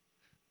hope.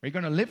 We're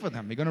going to live with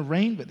Him. We're going to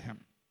reign with Him.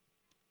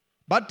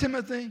 But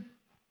Timothy,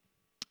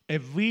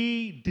 if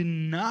we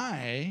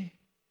deny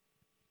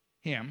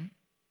Him,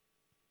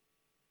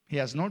 He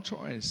has no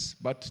choice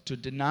but to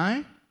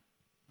deny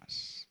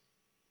us.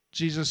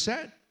 Jesus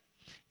said,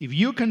 if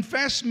you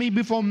confess me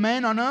before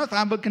men on earth,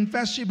 I will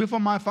confess you before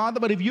my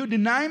Father. But if you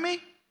deny me,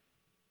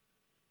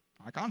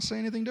 I can't say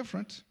anything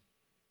different.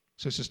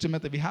 So, Sister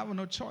Timothy, we have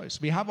no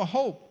choice. We have a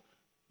hope,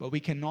 but we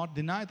cannot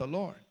deny the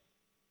Lord.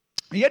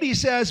 Yet he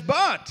says,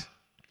 but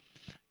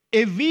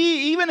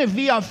even if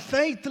we are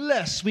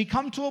faithless, we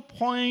come to a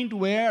point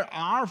where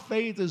our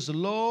faith is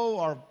low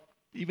or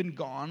even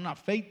gone, or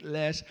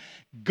faithless,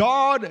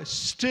 God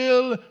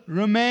still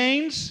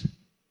remains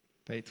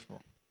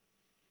faithful.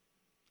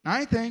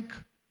 I think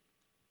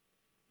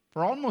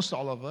for almost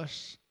all of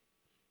us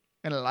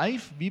in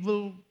life, we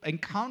will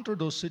encounter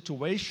those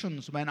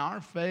situations when our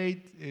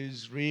faith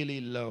is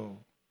really low.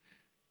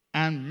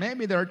 And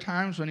maybe there are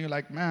times when you're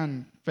like,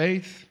 man,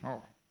 faith,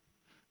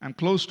 I'm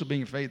close to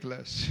being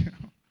faithless.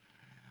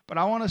 But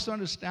I want us to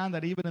understand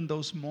that even in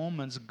those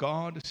moments,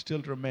 God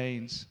still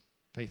remains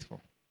faithful.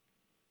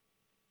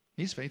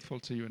 He's faithful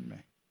to you and me.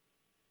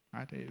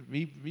 Right?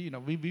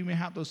 We may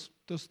have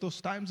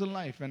those times in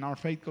life when our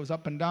faith goes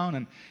up and down,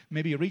 and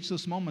maybe you reach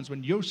those moments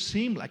when you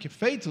seem like you're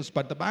faithless,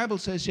 but the Bible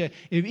says here,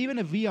 even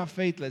if we are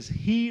faithless,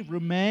 He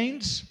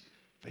remains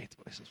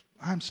faithful. He says,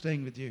 I'm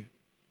staying with you.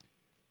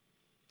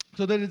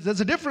 So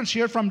there's a difference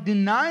here from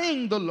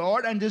denying the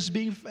Lord and just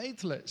being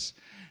faithless.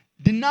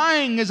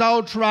 Denying is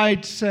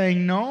outright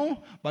saying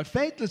no, but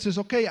faithless is,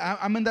 okay,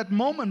 I'm in that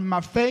moment, my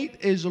faith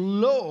is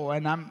low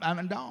and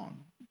I'm down.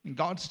 And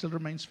God still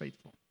remains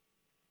faithful.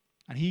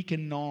 And He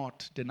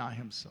cannot deny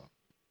Himself.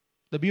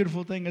 The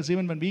beautiful thing is,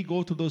 even when we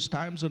go through those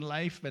times in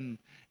life when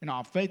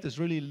our faith is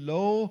really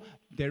low,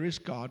 there is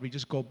God. We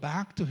just go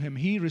back to Him.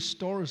 He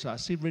restores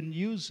us. He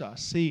renews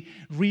us. He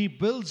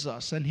rebuilds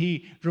us. And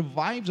He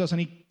revives us.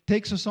 And He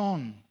takes us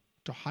on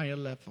to higher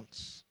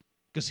levels.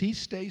 Because He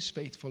stays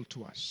faithful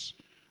to us.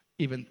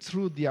 Even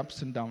through the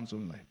ups and downs of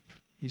life,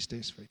 He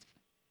stays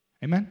faithful.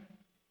 Amen?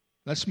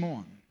 Let's move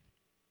on.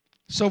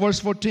 So verse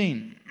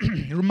 14.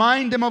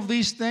 Remind them of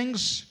these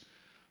things,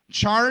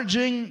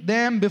 charging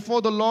them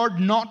before the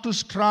Lord not to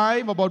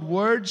strive about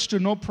words to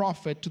no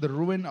profit, to the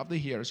ruin of the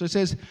hearer. So it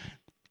says,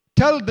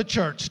 tell the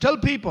church, tell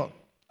people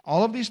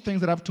all of these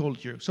things that I've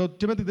told you. So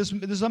Timothy, this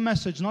is a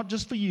message not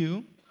just for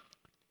you,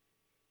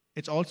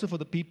 it's also for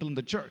the people in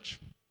the church.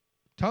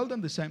 Tell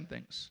them the same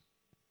things.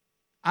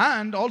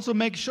 And also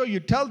make sure you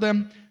tell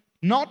them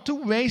not to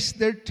waste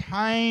their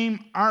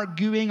time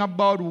arguing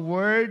about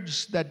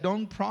words that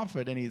don't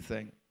profit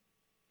anything.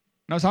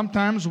 Now,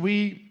 sometimes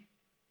we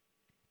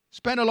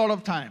spend a lot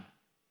of time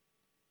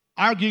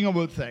arguing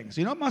about things.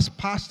 Must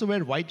pastor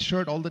wear white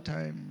shirt all the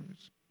time?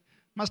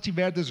 Must he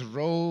wear this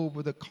robe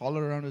with a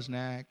collar around his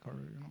neck?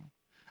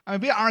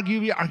 We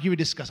argue, we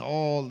discuss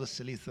all the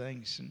silly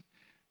things. And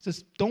it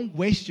says, don't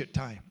waste your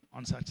time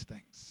on such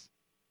things.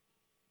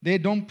 They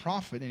don't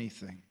profit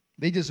anything.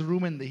 They just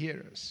ruin the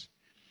hearers.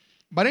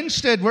 But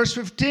instead, verse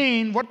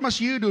 15, what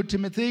must you do,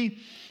 Timothy?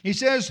 He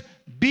says,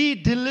 be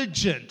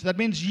diligent. That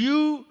means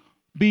you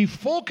be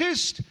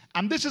focused,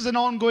 and this is an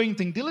ongoing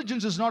thing.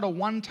 Diligence is not a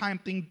one-time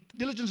thing.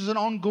 Diligence is an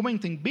ongoing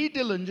thing. Be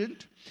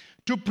diligent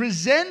to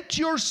present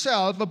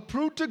yourself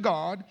approved to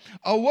God,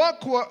 a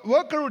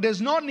worker who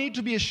does not need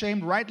to be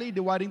ashamed, rightly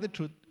dividing the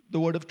truth, the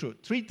word of truth.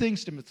 3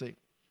 things, Timothy.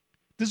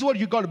 This is what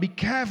you've got to be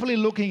carefully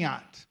looking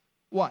at.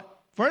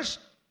 What? First,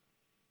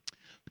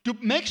 to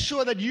make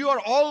sure that you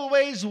are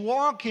always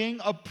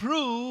walking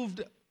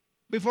approved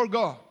before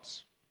God.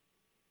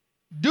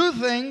 Do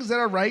things that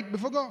are right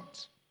before God.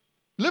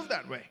 Live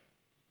that way.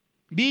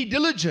 Be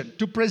diligent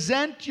to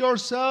present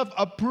yourself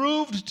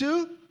approved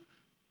to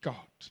God.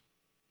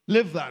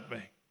 Live that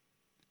way.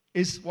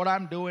 Is what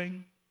I'm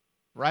doing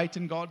right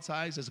in God's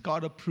eyes? Does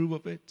God approve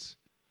of it?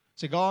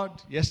 Say,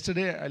 God,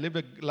 yesterday I lived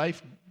a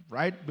life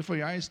right before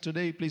your eyes.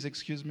 Today, please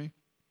excuse me.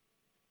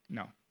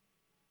 No.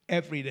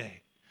 Every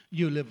day.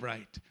 You live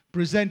right.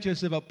 Present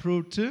yourself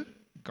approved to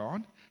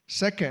God.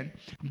 Second,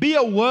 be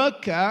a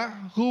worker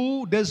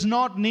who does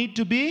not need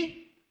to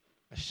be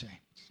ashamed.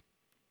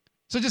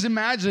 So just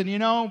imagine,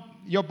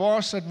 your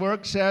boss at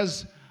work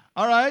says,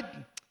 all right,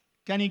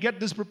 can you get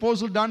this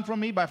proposal done for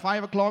me by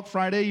 5 o'clock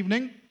Friday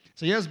evening?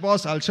 So yes,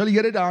 boss, I'll surely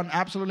get it done.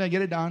 Absolutely, I'll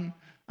get it done.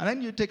 And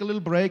then you take a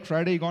little break.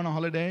 Friday, you go on a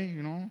holiday,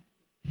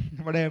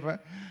 whatever.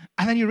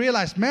 And then you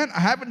realize, man, I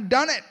haven't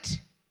done it.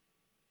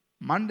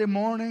 Monday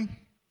morning,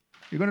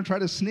 you're going to try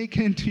to sneak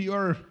into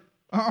your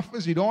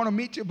office. You don't want to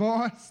meet your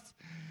boss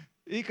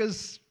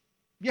because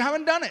you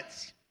haven't done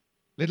it.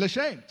 Little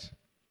ashamed.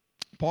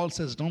 Paul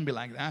says, don't be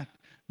like that.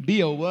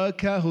 Be a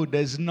worker who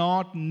does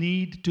not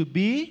need to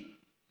be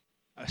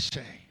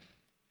ashamed.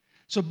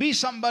 So be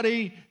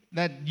somebody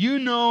that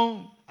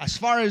as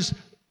far as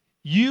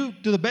you,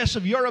 to the best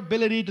of your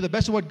ability, to the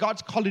best of what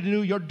God's called you to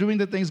do, you're doing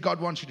the things God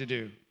wants you to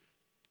do.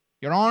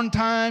 You're on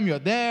time, you're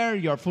there,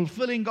 you're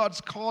fulfilling God's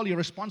call, your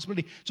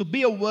responsibility. So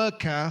be a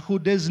worker who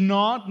does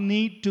not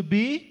need to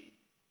be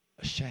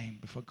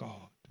ashamed before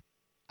God.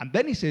 And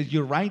then he says,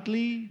 you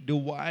rightly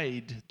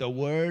divide the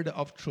word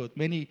of truth.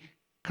 Many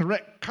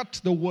cut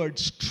the word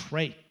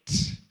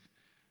straight.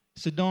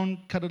 So don't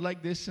cut it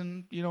like this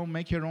and,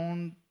 make your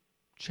own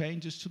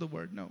changes to the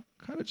word. No,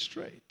 cut it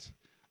straight.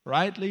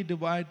 Rightly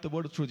divide the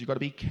word of truth. You've got to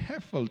be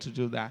careful to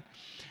do that.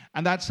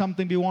 And that's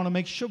something we want to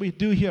make sure we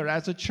do here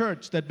as a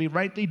church, that we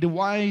rightly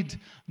divide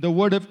the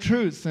word of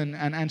truth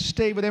and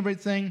stay with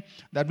everything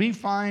that we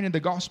find in the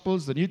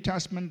Gospels, the New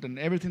Testament, and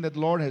everything that the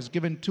Lord has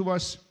given to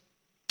us.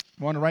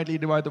 We want to rightly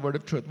divide the word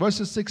of truth.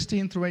 Verses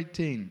 16 through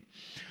 18.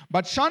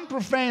 But shun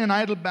profane and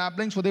idle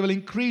babblings, for they will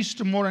increase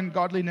to more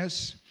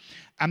ungodliness.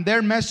 And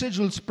their message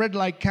will spread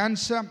like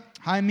cancer.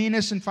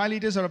 Hymenaeus and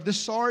Philetus are of this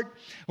sort,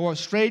 who are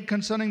strayed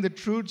concerning the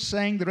truth,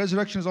 saying the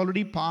resurrection is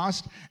already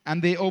past,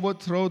 and they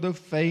overthrow the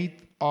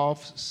faith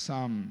of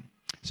some.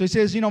 So he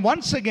says,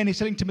 once again, he's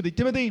telling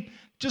Timothy,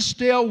 just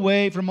stay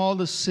away from all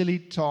the silly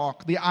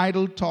talk, the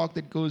idle talk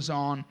that goes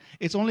on.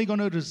 It's only going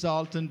to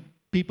result in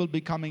people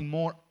becoming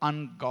more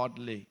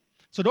ungodly.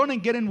 So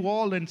don't get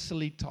involved in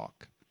silly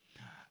talk.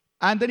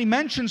 And then he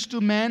mentions to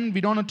men,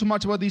 we don't know too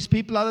much about these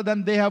people other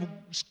than they have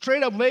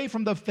strayed away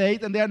from the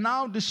faith, and they are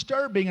now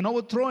disturbing and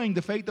overthrowing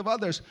the faith of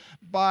others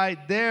by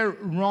their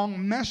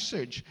wrong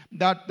message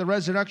that the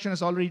resurrection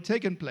has already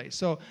taken place.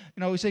 So,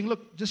 he's saying,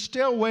 look, just stay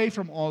away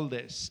from all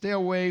this. Stay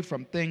away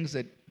from things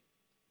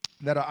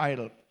that are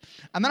idle.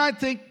 And then I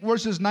think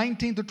verses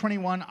 19 to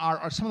 21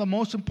 are some of the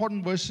most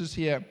important verses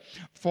here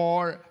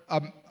for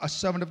a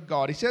servant of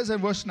God. He says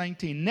in verse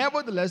 19,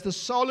 nevertheless, the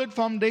solid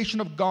foundation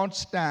of God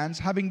stands,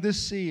 having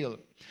this seal.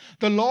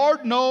 The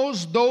Lord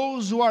knows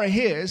those who are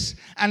his,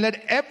 and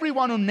let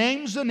everyone who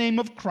names the name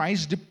of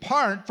Christ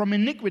depart from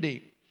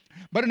iniquity.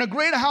 But in a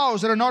great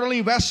house there are not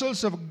only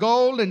vessels of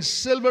gold and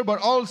silver,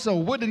 but also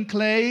wood and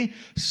clay,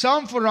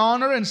 some for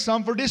honor and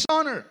some for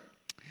dishonor.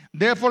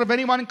 Therefore, if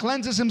anyone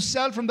cleanses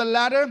himself from the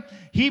latter,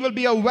 he will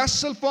be a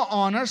vessel for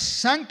honor,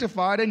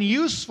 sanctified and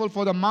useful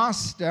for the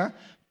master,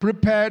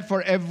 prepared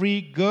for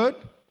every good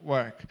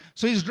work.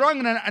 So he's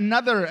drawing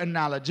another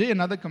analogy,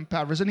 another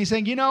comparison. He's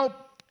saying,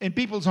 in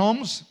people's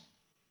homes,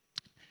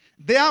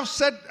 they have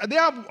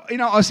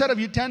a set of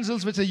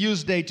utensils which they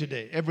use day to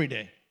day, every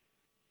day.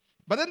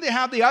 But then they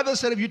have the other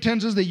set of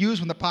utensils they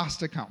use when the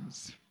pastor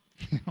comes.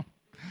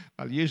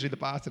 Well, usually the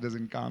pastor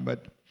doesn't come,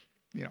 but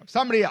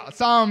somebody else,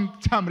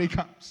 somebody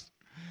comes.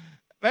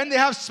 When they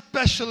have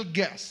special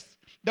guests,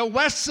 the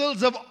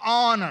vessels of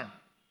honor,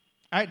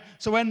 right?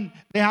 So when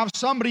they have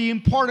somebody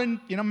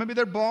important, maybe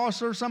their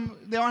boss or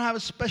they want to have a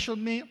special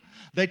meal,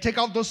 they take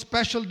out those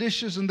special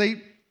dishes and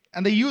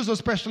they use those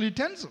special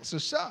utensils to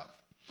serve.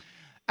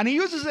 And he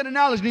uses an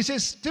analogy, and he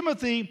says,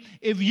 Timothy,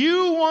 if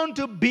you want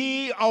to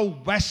be a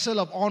vessel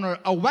of honor,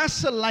 a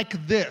vessel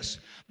like this,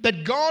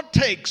 that God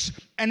takes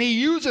and he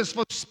uses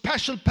for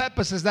special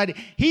purposes, that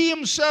he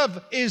himself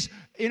is,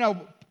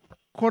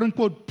 quote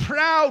unquote,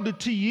 proud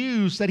to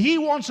use, that he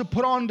wants to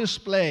put on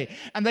display,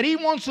 and that he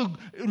wants to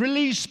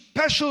release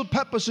special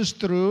purposes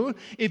through.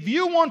 If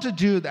you want to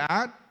do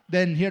that,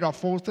 then here are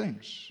 4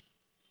 things.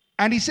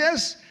 And he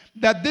says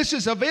that this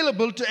is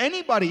available to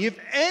anybody. If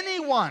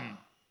anyone,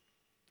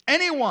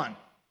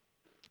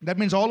 that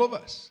means all of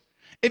us.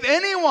 If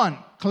anyone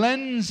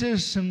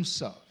cleanses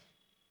himself.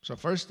 So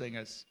first thing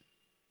is,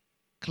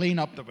 clean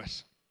up the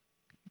vessel.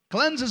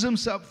 Cleanses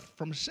himself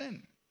from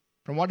sin,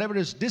 from whatever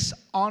is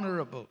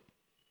dishonorable.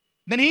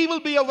 Then he will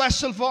be a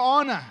vessel for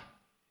honor.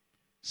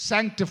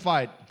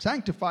 Sanctified.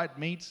 Sanctified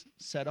means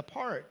set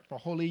apart for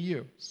holy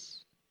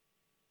use.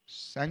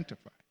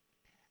 Sanctified.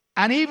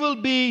 And he will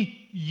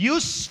be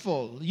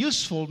useful.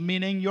 Useful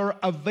meaning you're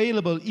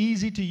available,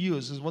 easy to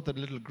use is what the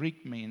little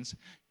Greek means.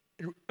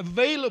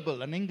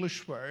 Available, an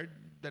English word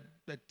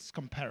that's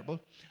comparable.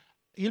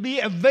 He'll be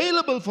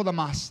available for the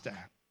master.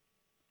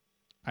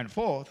 And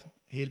 4th,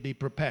 he'll be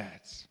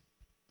prepared,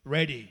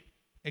 ready,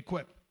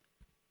 equipped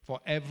for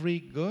every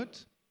good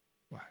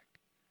work.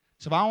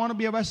 So if I want to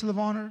be a vessel of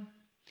honor,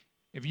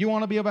 if you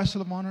want to be a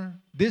vessel of honor,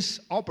 this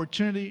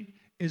opportunity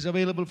is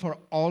available for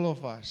all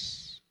of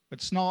us.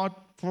 It's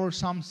not for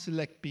some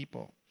select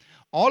people.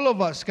 All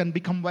of us can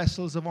become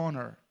vessels of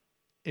honor.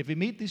 If we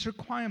meet these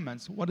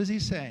requirements, what is he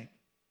saying?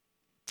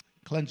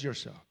 Cleanse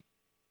yourself.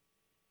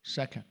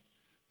 2nd,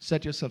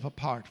 set yourself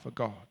apart for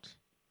God.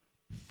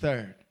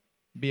 3rd,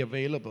 be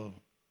available.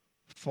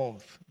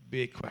 4th,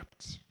 be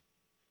equipped.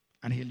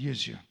 And he'll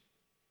use you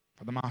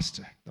for the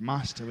master. The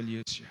master will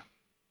use you.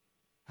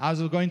 As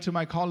I was going through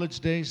my college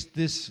days,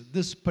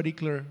 this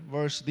particular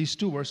verse, these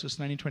 2 verses,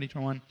 19, 20,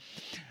 21,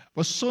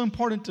 was so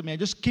important to me. I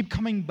just keep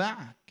coming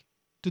back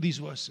to these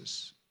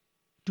verses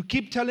to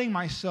keep telling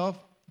myself,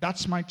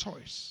 that's my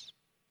choice.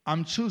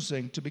 I'm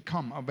choosing to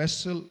become a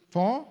vessel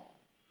for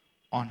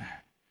honor.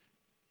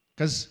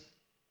 Because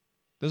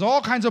there's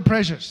all kinds of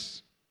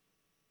pressures.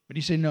 But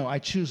you say, no, I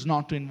choose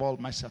not to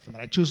involve myself in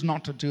that. I choose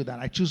not to do that.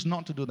 I choose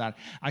not to do that.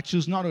 I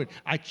choose not to.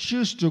 I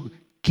choose to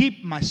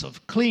keep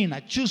myself clean.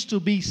 I choose to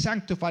be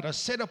sanctified or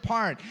set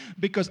apart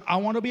because I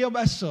want to be a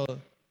vessel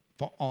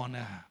for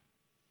honor.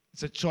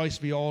 It's a choice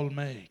we all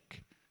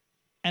make.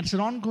 And it's an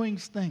ongoing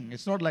thing.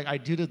 It's not like I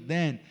did it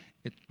then.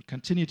 It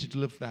continue to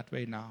live that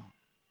way now.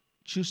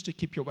 Choose to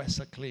keep your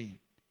vessel clean.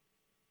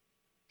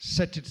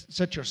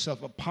 Set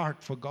yourself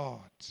apart for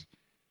God.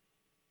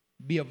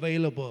 Be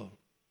available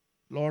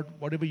Lord,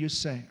 whatever you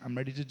say, I'm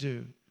ready to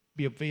do.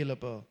 Be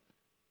available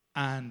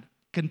and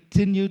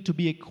continue to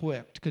be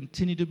equipped,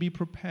 continue to be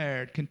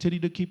prepared, continue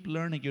to keep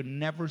learning. You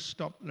never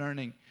stop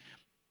learning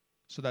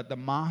so that the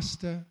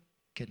Master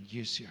can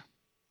use you.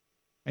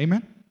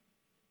 Amen?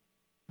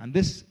 And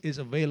this is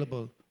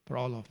available for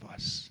all of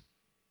us.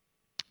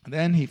 And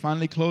then he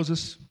finally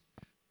closes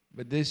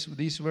with these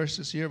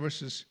verses here.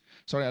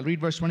 I'll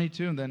read verse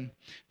 22 and then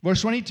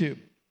verse 22.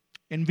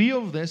 In view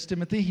of this,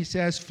 Timothy, he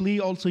says,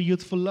 flee also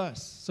youthful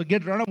lusts. So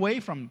run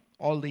away from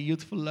all the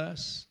youthful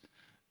lusts,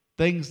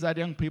 things that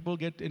young people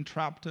get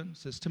entrapped in.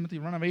 Says Timothy,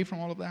 run away from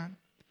all of that.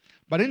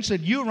 But instead,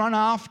 you run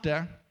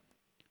after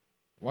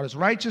what is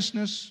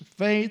righteousness,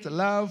 faith,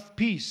 love,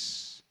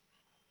 peace,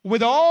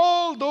 with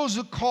all those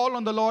who call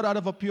on the Lord out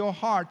of a pure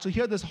heart. So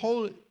here this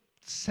whole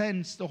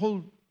sense, the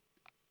whole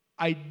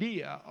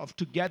idea of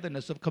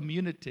togetherness, of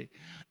community,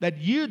 that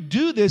you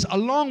do this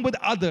along with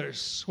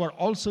others who are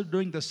also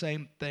doing the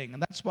same thing.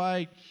 And that's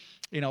why,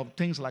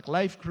 things like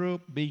life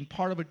group, being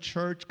part of a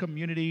church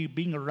community,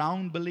 being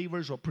around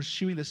believers or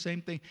pursuing the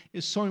same thing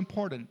is so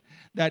important.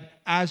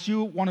 That as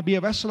you want to be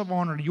a vessel of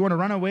honor, you want to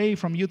run away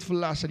from youthful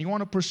lust, and you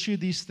want to pursue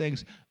these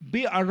things,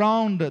 be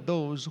around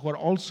those who are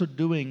also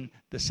doing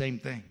the same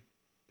thing.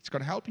 It's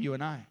going to help you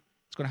and I.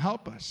 It's going to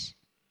help us.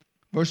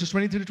 Verses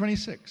 23 to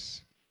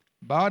 26.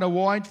 But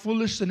avoid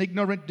foolish and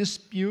ignorant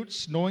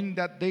disputes, knowing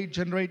that they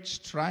generate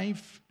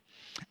strife.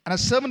 And a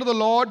servant of the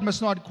Lord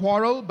must not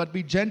quarrel, but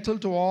be gentle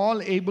to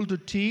all, able to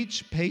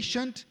teach,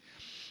 patient,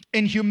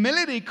 in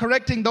humility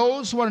correcting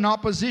those who are in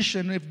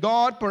opposition, if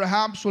God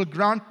perhaps will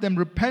grant them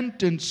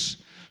repentance,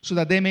 so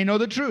that they may know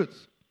the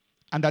truth,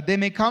 and that they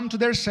may come to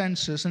their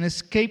senses and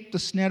escape the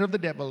snare of the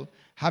devil,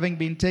 having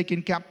been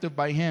taken captive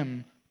by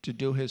him to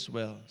do his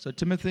will. So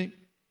Timothy,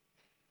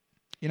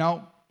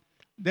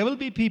 there will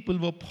be people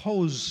who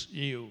oppose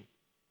you.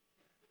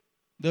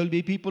 There will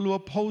be people who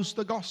oppose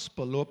the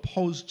gospel, who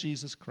oppose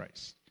Jesus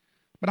Christ.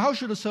 But how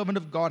should a servant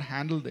of God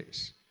handle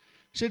this?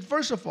 He said,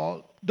 first of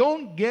all,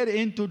 don't get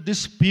into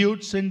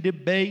disputes and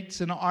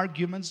debates and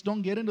arguments.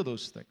 Don't get into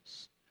those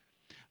things.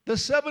 The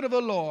servant of the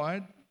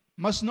Lord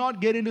must not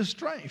get into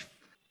strife.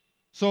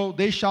 So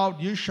they shout,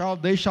 you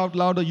shout, they shout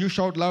louder, you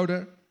shout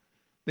louder.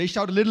 They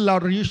shout a little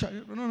louder, you shout.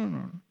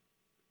 No.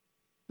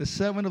 The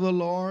servant of the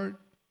Lord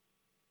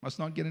must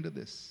not get into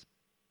this.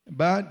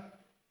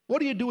 But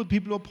what do you do with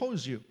people who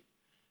oppose you?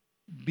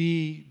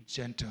 Be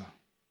gentle.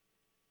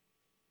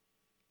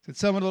 The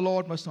servant of the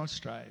Lord must not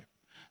strive,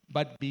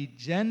 but be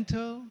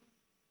gentle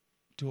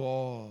to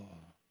all.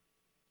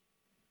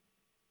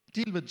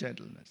 Deal with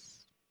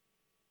gentleness.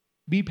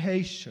 Be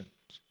patient.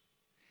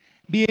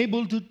 Be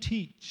able to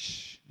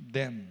teach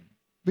them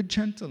with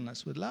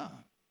gentleness, with love.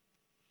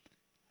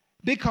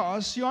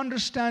 Because you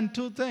understand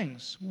two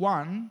things.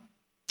 One,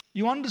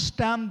 you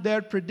understand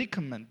their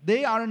predicament.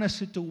 They are in a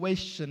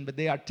situation, but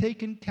they are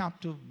taken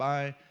captive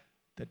by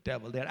the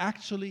devil. They're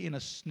actually in a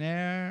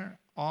snare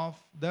of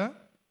the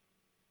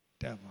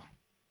devil.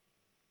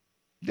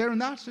 They're in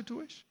that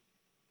situation.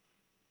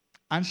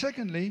 And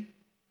secondly,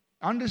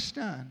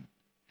 understand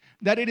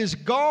that it is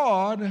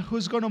God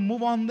who's going to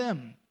move on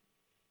them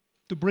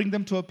to bring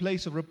them to a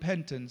place of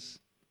repentance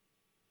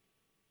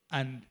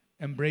and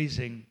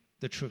embracing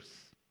the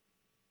truth.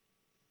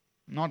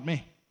 Not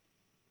me.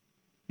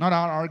 Not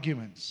our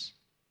arguments.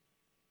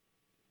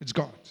 It's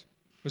God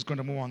who's going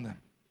to move on them.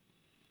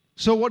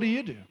 So what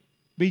do?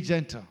 Be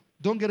gentle.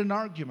 Don't get in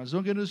arguments.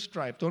 Don't get into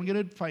strife. Don't get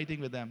in fighting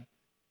with them.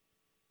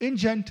 In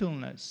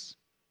gentleness,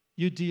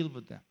 you deal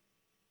with them.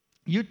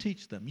 You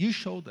teach them. You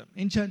show them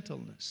in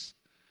gentleness.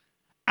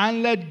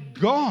 And let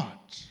God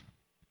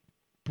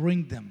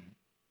bring them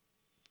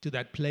to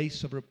that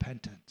place of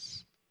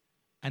repentance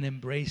and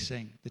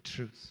embracing the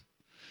truth,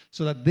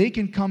 so that they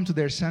can come to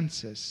their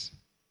senses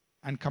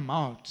and come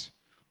out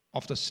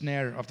of the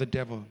snare of the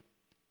devil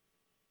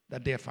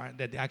that they're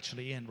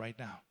actually in right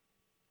now.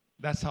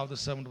 That's how the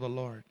servant of the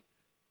Lord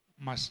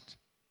must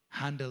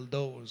handle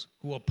those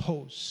who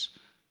oppose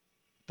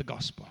the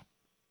gospel.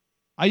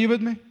 Are you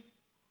with me?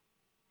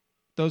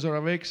 Those who are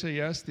awake say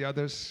yes, the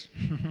others.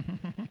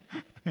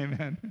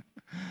 Amen.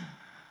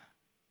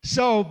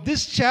 So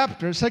this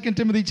chapter, 2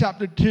 Timothy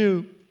chapter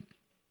 2,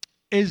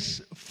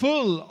 is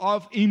full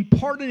of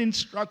important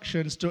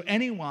instructions to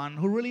anyone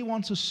who really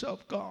wants to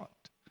serve God,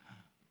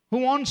 who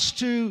wants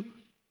to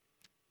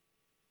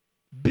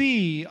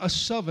be a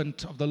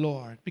servant of the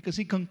Lord. Because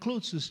he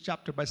concludes this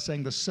chapter by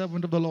saying the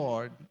servant of the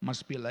Lord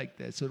must be like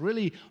this. So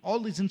really, all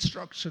these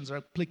instructions are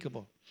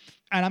applicable.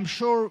 And I'm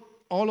sure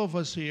all of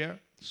us here,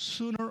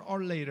 sooner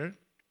or later,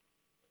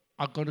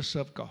 are going to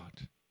serve God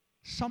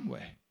some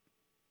way.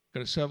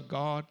 Going to serve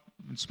God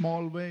in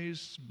small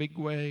ways, big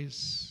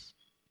ways,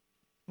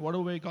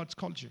 whatever way God's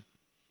called you.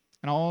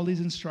 And all these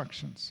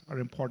instructions are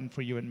important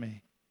for you and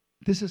me.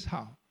 This is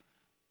how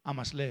I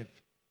must live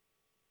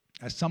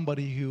as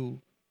somebody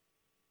who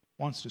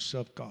wants to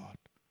serve God,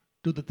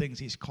 do the things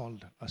He's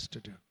called us to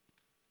do.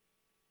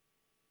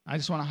 I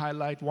just want to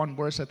highlight one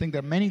verse. I think there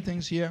are many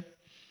things here,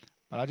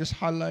 but I'll just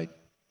highlight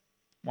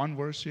one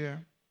verse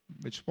here,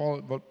 which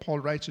Paul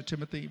writes to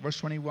Timothy, verse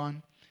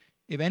 21.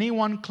 If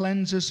anyone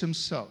cleanses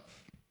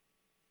himself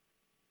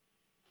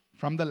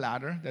from the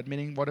latter, that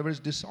meaning whatever is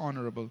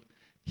dishonorable,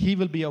 he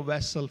will be a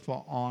vessel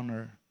for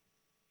honor.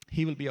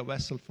 He will be a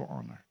vessel for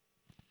honor.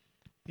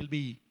 He'll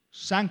be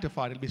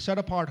sanctified. He'll be set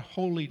apart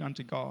wholly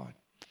unto God.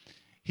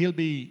 He'll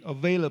be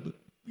available,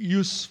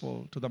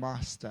 useful to the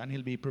master, and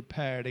he'll be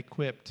prepared,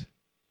 equipped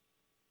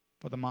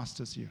for the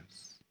master's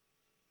use.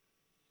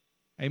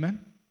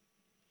 Amen?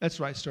 Let's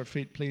rise to our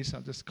feet, please.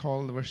 I'll just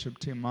call the worship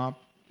team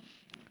up.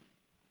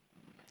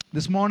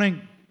 This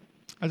morning,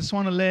 I just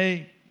want to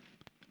lay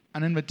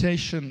an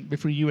invitation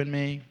before you and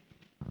me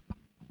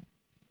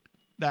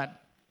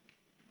that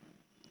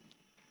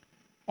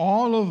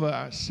all of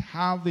us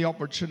have the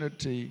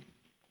opportunity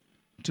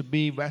to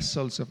be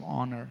vessels of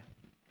honor.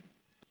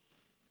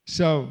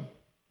 So,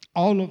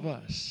 all of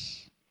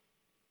us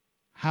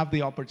have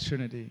the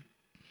opportunity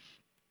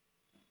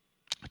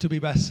to be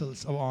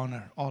vessels of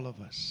honor, all of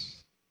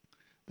us.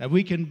 That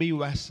we can be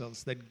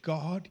vessels that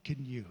God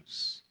can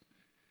use.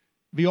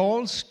 We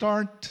all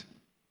start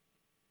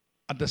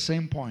at the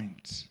same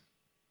point,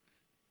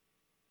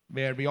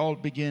 where we all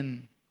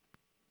begin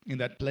in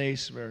that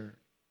place where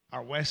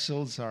our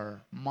vessels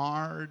are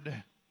marred,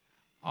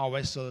 our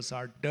vessels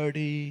are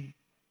dirty,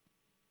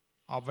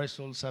 our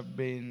vessels have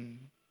been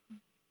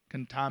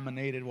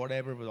contaminated,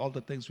 whatever, with all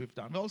the things we've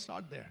done. We all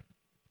start there.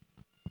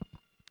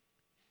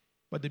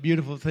 But the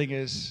beautiful thing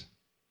is,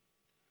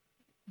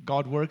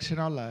 God works in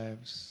our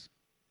lives,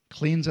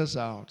 cleans us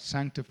out,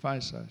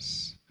 sanctifies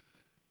us.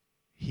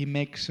 He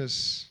makes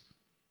us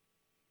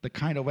the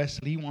kind of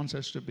vessel He wants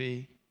us to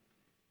be.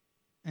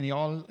 And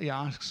all He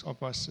asks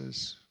of us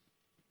is,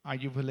 are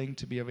you willing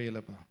to be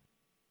available?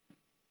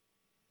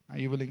 Are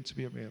you willing to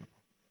be available?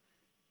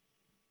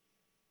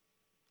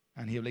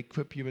 And He will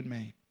equip you and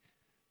me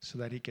so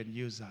that He can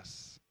use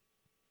us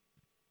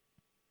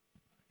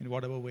in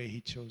whatever way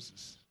He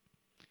chooses.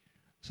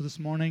 So this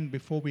morning,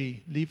 before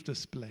we leave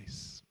this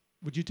place,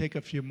 would you take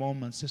a few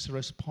moments just to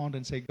respond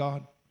and say,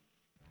 God,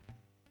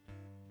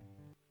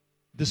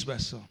 this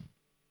vessel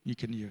you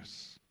can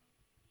use.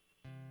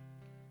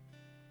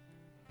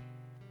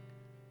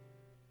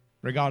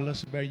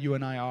 Regardless of where you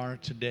and I are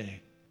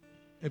today,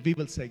 if we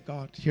will say,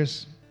 God, here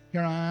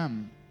I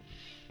am.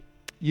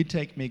 You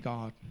take me,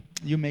 God.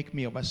 You make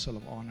me a vessel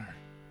of honor.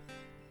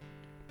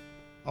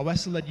 A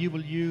vessel that you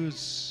will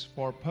use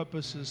for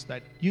purposes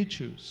that you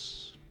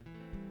choose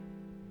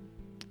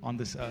on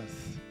this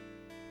earth.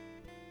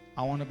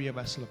 I want to be a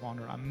vessel of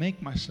honor. I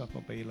make myself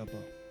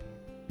available.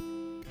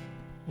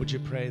 Would you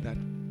pray that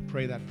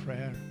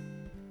prayer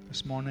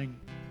this morning?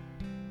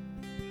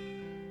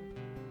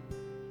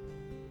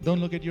 Don't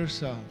look at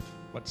yourself,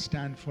 but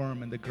stand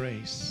firm in the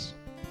grace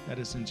that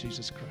is in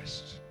Jesus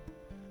Christ.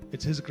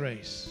 It's His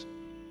grace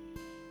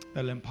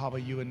that will empower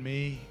you and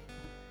me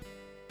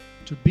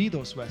to be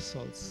those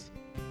vessels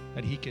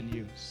that He can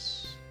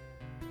use.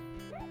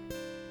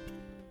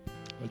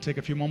 We'll take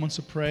a few moments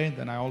to pray.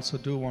 Then I also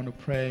do want to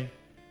pray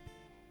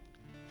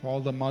for all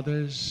the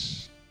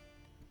mothers.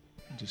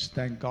 And just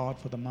thank God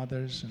for the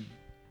mothers and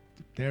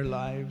their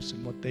lives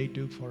and what they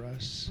do for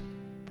us,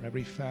 for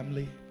every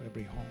family, for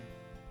every home.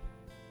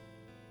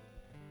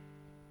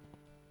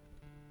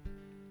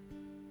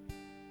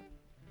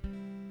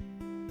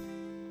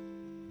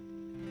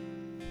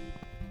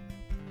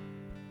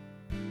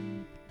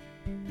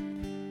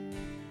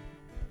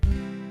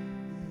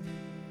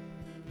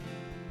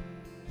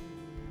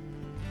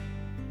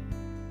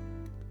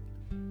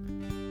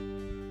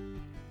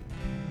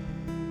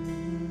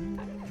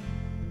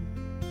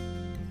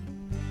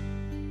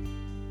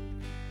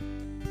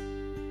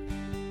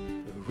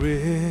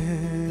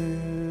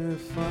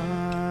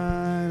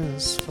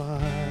 Refiner's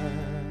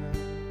fire,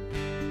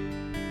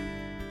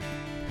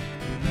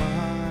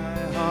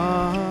 my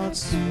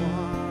heart's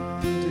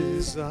one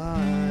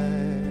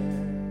desire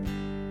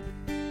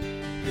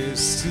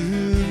is to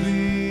be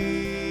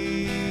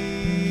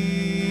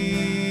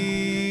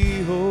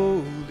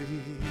holy,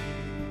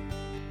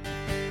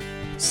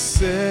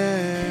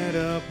 set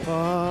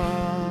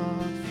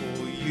apart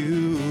for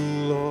you,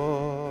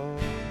 Lord.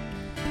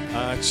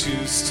 I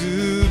choose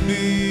to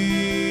be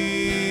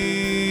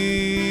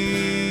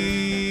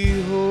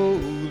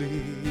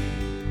holy,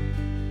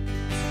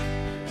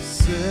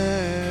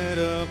 set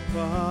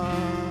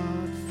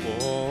apart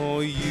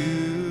for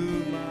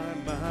you, my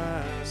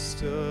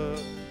Master,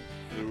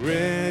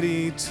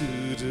 ready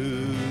to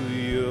do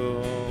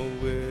your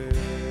will.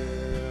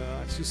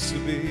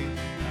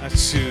 I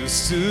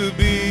choose to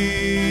be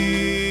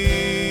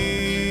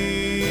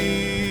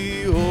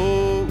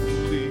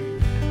holy,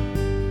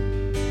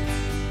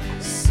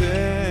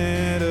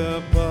 set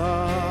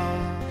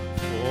apart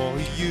for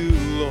you,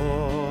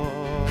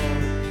 Lord.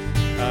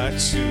 I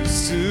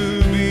choose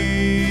to be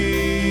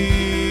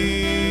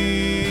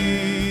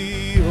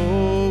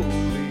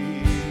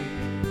holy,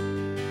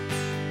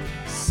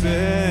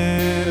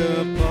 set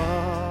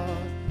apart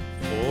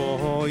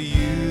for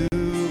you,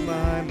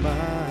 my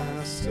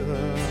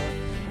Master,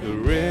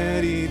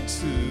 ready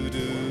to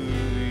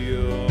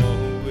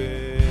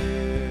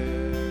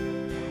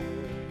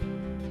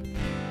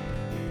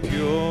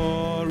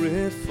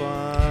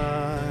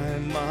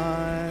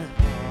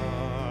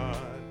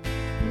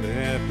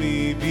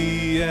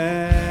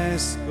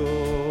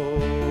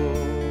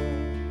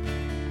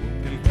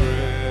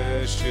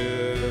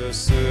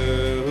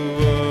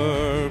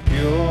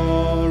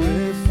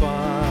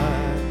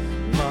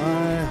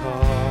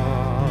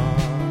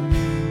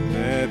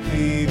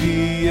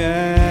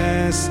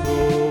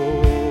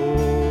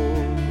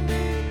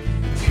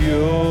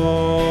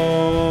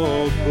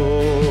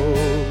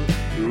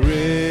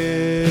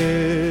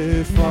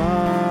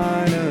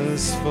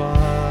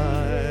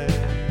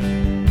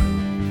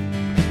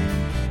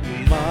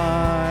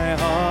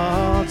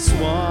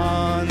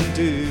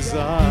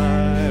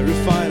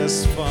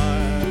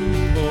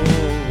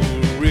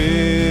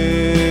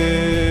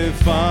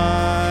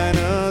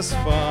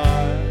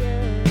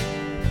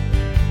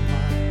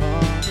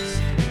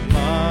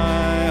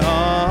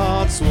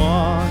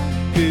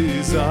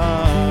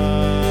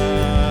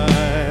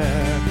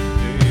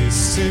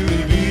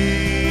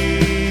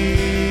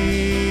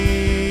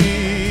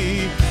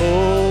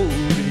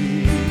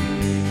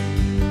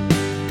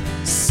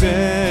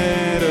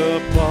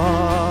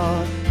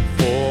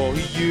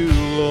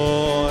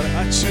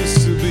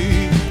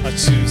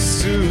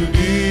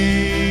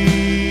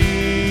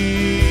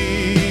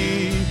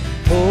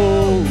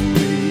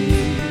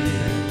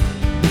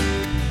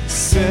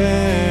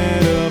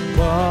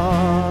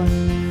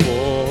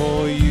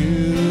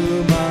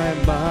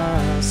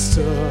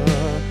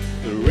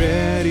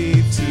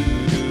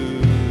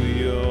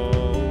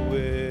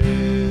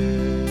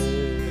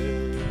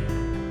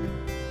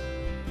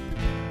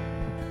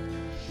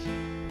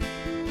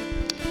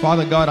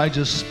Father God, I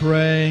just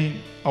pray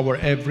over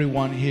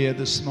everyone here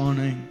this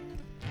morning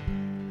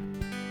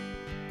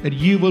that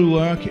you will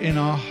work in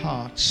our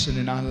hearts and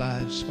in our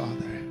lives,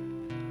 Father,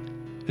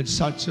 in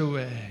such a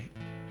way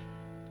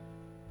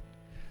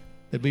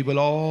that we will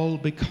all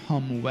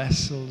become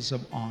vessels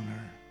of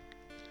honor,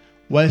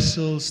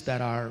 vessels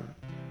that are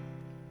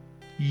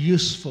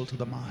useful to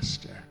the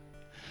Master,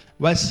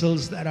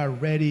 vessels that are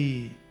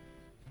ready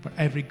for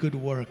every good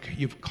work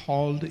you've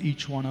called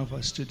each one of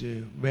us to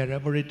do,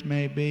 wherever it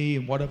may be,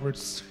 in whatever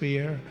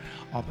sphere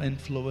of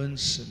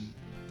influence, and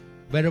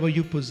wherever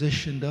you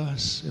positioned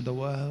us in the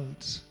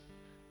world,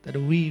 that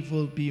we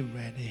will be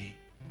ready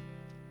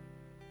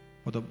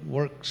for the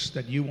works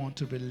that you want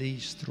to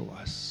release through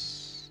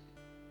us.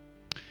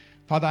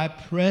 Father, I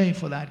pray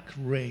for that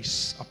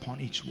grace upon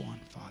each one,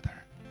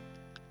 Father,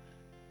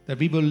 that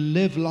we will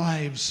live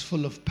lives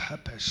full of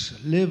purpose,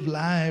 live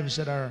lives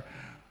that are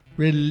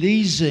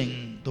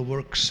releasing the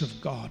works of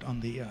God on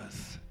the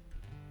earth,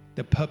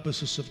 the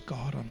purposes of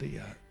God on the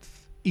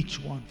earth. Each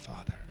one,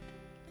 Father.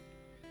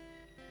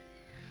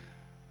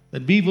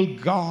 That we will,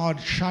 God,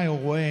 shy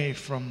away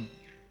from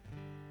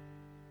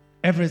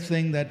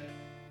everything that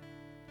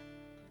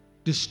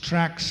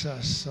distracts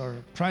us or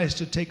tries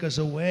to take us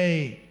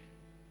away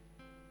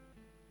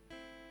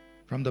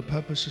from the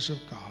purposes of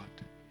God.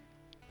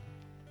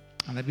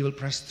 And that we will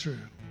press through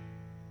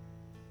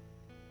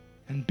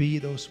and be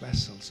those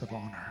vessels of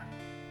honor.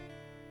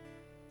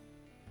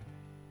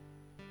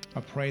 I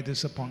pray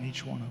this upon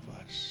each one of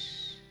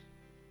us.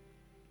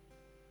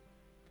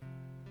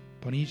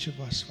 Upon each of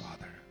us,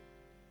 Father.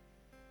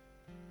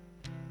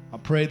 I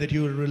pray that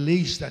you will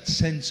release that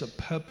sense of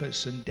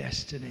purpose and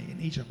destiny in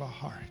each of our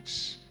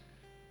hearts.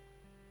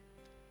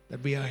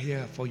 That we are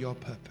here for your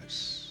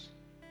purpose.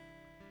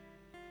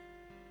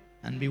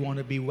 And we want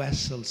to be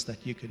vessels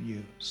that you can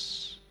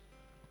use.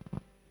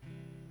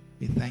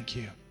 We thank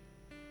you.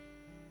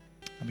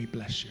 And we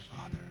bless you,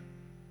 Father.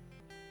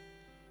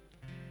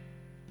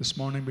 This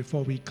morning,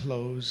 before we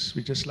close,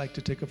 we'd just like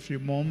to take a few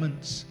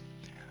moments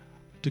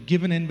to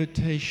give an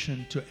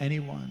invitation to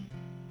anyone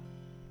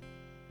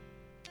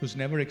who's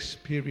never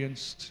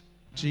experienced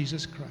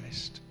Jesus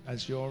Christ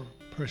as your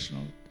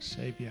personal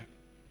Savior.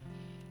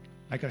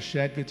 Like I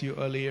shared with you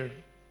earlier,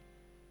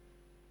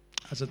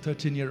 as a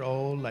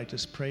 13-year-old, I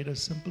just prayed a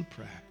simple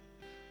prayer.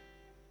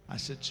 I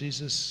said,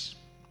 Jesus,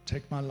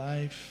 take my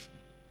life.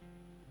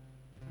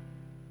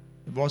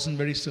 It wasn't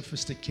very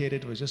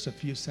sophisticated. It was just a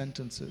few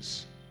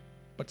sentences.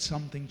 But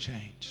something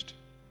changed.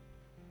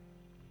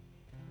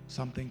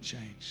 Something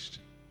changed.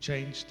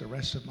 Changed the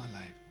rest of my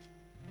life.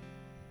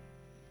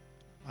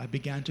 I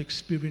began to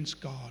experience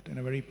God in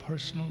a very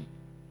personal,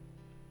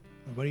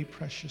 a very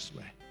precious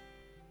way.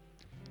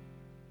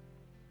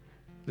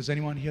 Is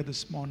anyone here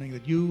this morning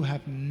that you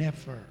have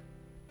never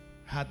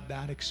had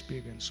that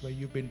experience where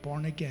you've been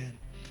born again,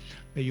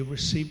 where you've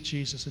received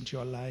Jesus into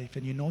your life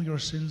and you know your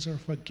sins are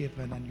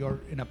forgiven and you're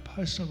in a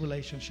personal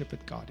relationship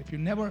with God? If you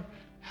never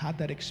had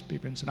that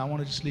experience, and I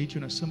want to just lead you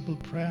in a simple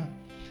prayer.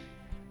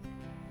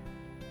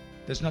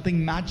 There's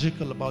nothing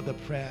magical about the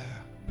prayer.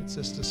 It's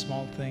just a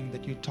small thing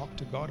that you talk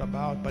to God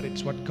about, but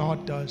it's what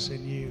God does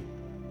in you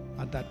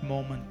at that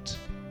moment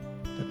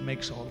that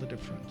makes all the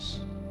difference.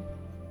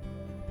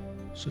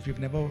 So if you've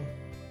never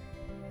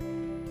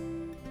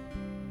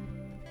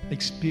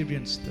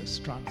experienced this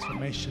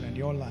transformation in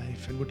your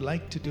life and would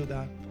like to do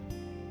that,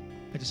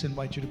 I just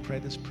invite you to pray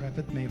this prayer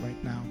with me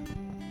right now.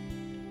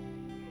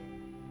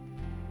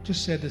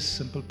 Just say this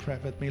simple prayer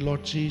with me.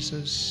 Lord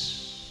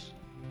Jesus,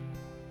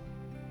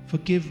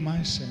 forgive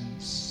my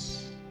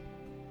sins.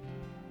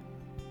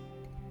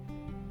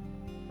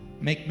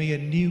 Make me a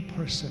new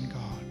person,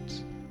 God.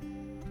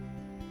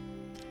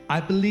 I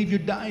believe you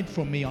died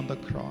for me on the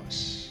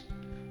cross.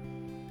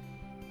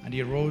 And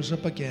you rose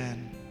up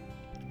again.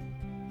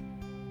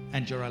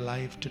 And you're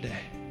alive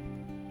today.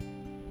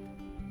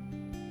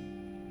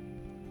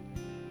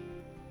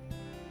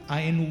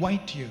 I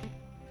invite you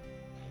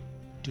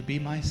to be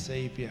my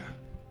Savior,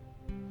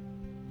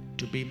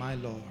 to be my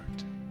Lord.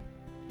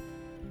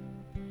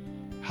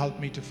 Help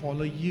me to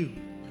follow you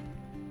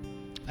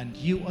and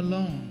you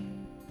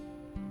alone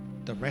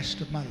the rest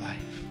of my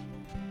life.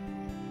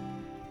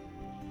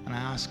 And I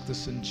ask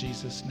this in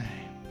Jesus'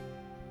 name.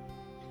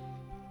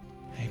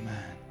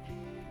 Amen.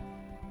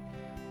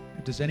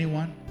 Does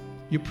anyone,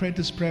 you prayed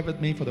this prayer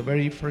with me for the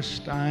very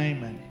first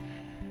time, and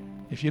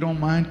if you don't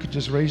mind, could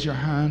just raise your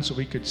hand so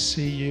we could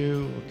see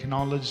you,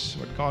 acknowledge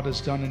what God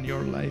has done in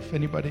your life.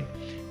 Anybody?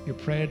 You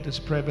prayed this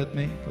prayer with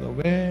me for the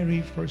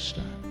very first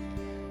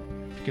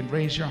time. If you can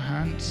raise your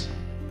hands.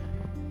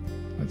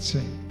 Let's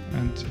see.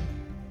 And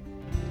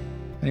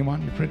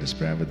anyone? You prayed this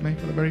prayer with me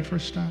for the very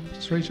first time?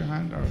 Just raise your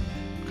hand. Or,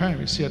 okay,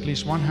 we see at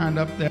least one hand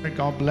up there.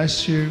 God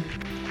bless you.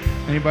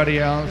 Anybody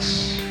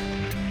else?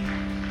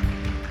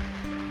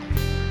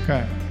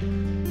 Okay.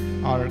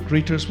 Our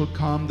greeters will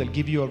come. They'll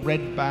give you a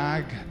red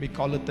bag. We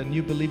call it the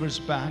New Believer's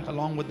Bag.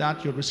 Along with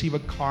that, you'll receive a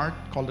card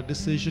called a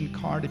decision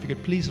card. If you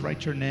could please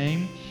write your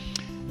name,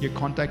 your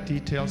contact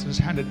details, and just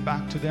hand it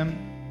back to them.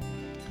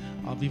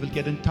 we will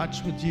get in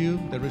touch with you.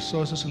 The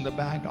resources in the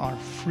bag are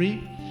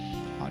free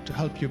to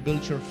help you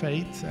build your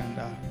faith, and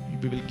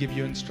we will give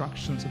you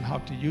instructions on how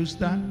to use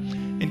that.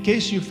 In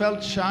case you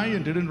felt shy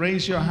and didn't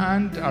raise your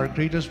hand, our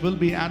greeters will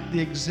be at the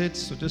exits.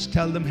 So just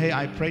tell them, hey,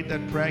 I prayed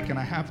that prayer, can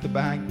I have the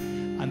bag?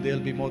 And they'll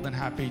be more than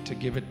happy to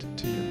give it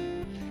to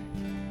you.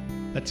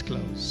 Let's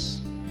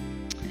close.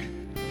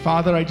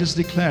 Father, I just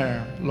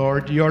declare,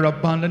 Lord, your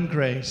abundant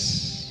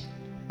grace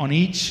on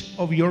each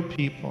of your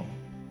people.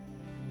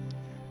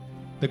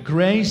 The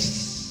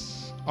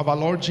grace of our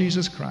Lord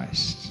Jesus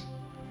Christ,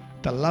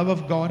 the love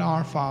of God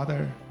our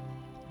Father,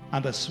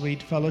 and the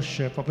sweet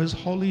fellowship of His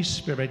Holy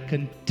Spirit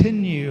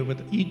continue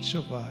with each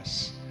of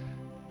us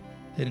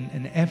in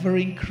an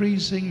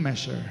ever-increasing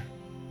measure.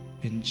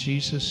 In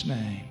Jesus'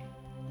 name,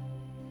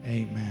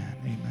 amen.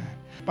 Amen.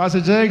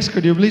 Pastor Jakes,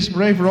 could you please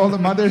pray for all the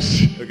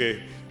mothers?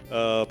 Okay.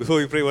 Before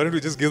we pray, why don't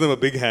we just give them a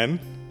big hand?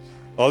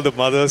 All the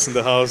mothers in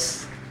the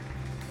house.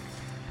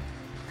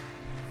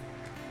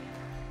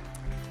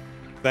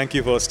 Thank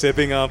you for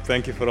stepping up.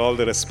 Thank you for all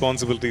the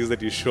responsibilities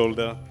that you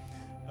shoulder.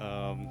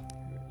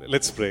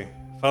 Let's pray.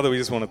 Father, we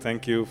just want to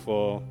thank you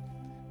for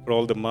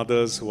all the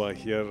mothers who are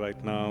here right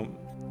now.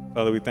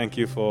 Father, we thank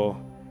you for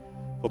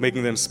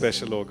making them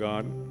special, oh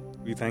God.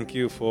 We thank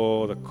you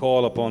for the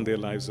call upon their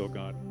lives, oh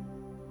God.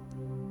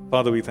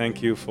 Father, we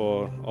thank you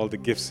for all the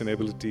gifts and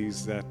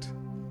abilities that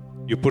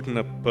you put in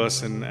a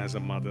person as a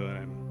mother.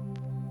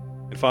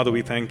 And Father,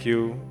 we thank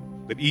you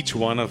that each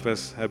one of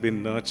us have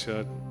been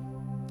nurtured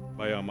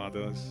by our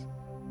mothers.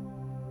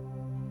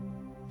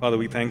 Father,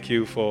 we thank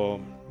you for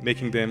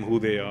making them who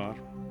they are.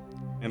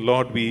 And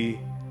Lord, we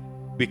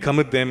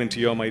commit them into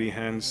your mighty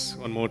hands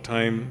one more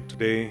time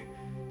today.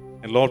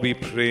 And Lord, we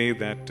pray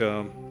that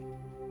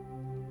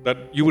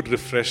you would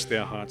refresh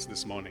their hearts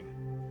this morning.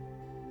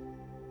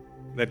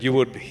 That you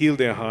would heal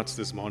their hearts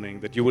this morning.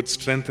 That you would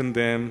strengthen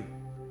them.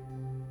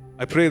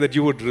 I pray that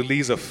you would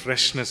release a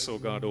freshness, oh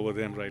God, over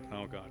them right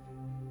now, God.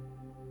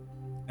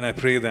 And I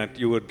pray that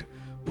you would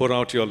pour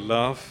out your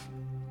love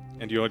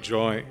and your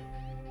joy.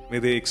 May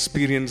they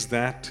experience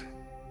that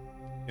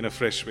in a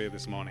fresh way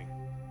this morning.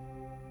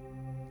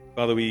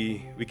 Father,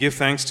 we give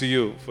thanks to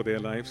you for their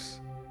lives.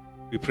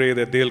 We pray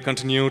that they'll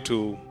continue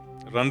to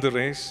run the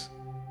race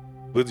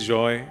with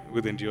joy,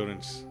 with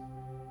endurance,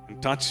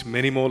 and touch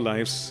many more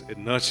lives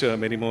and nurture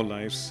many more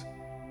lives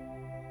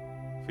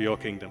for your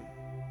kingdom.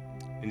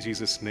 In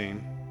Jesus'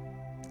 name,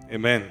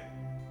 amen.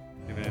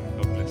 Amen.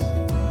 God bless.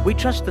 We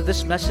trust that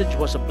this message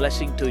was a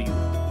blessing to you.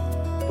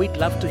 We'd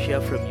love to hear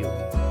from you.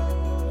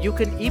 You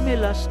can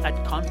email us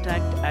at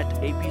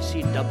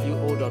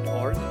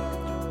contact@apcwo.org.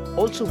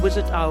 Also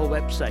visit our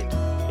website,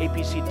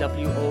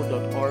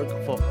 apcwo.org,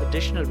 for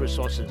additional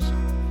resources.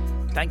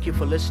 Thank you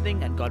for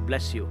listening, and God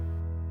bless you.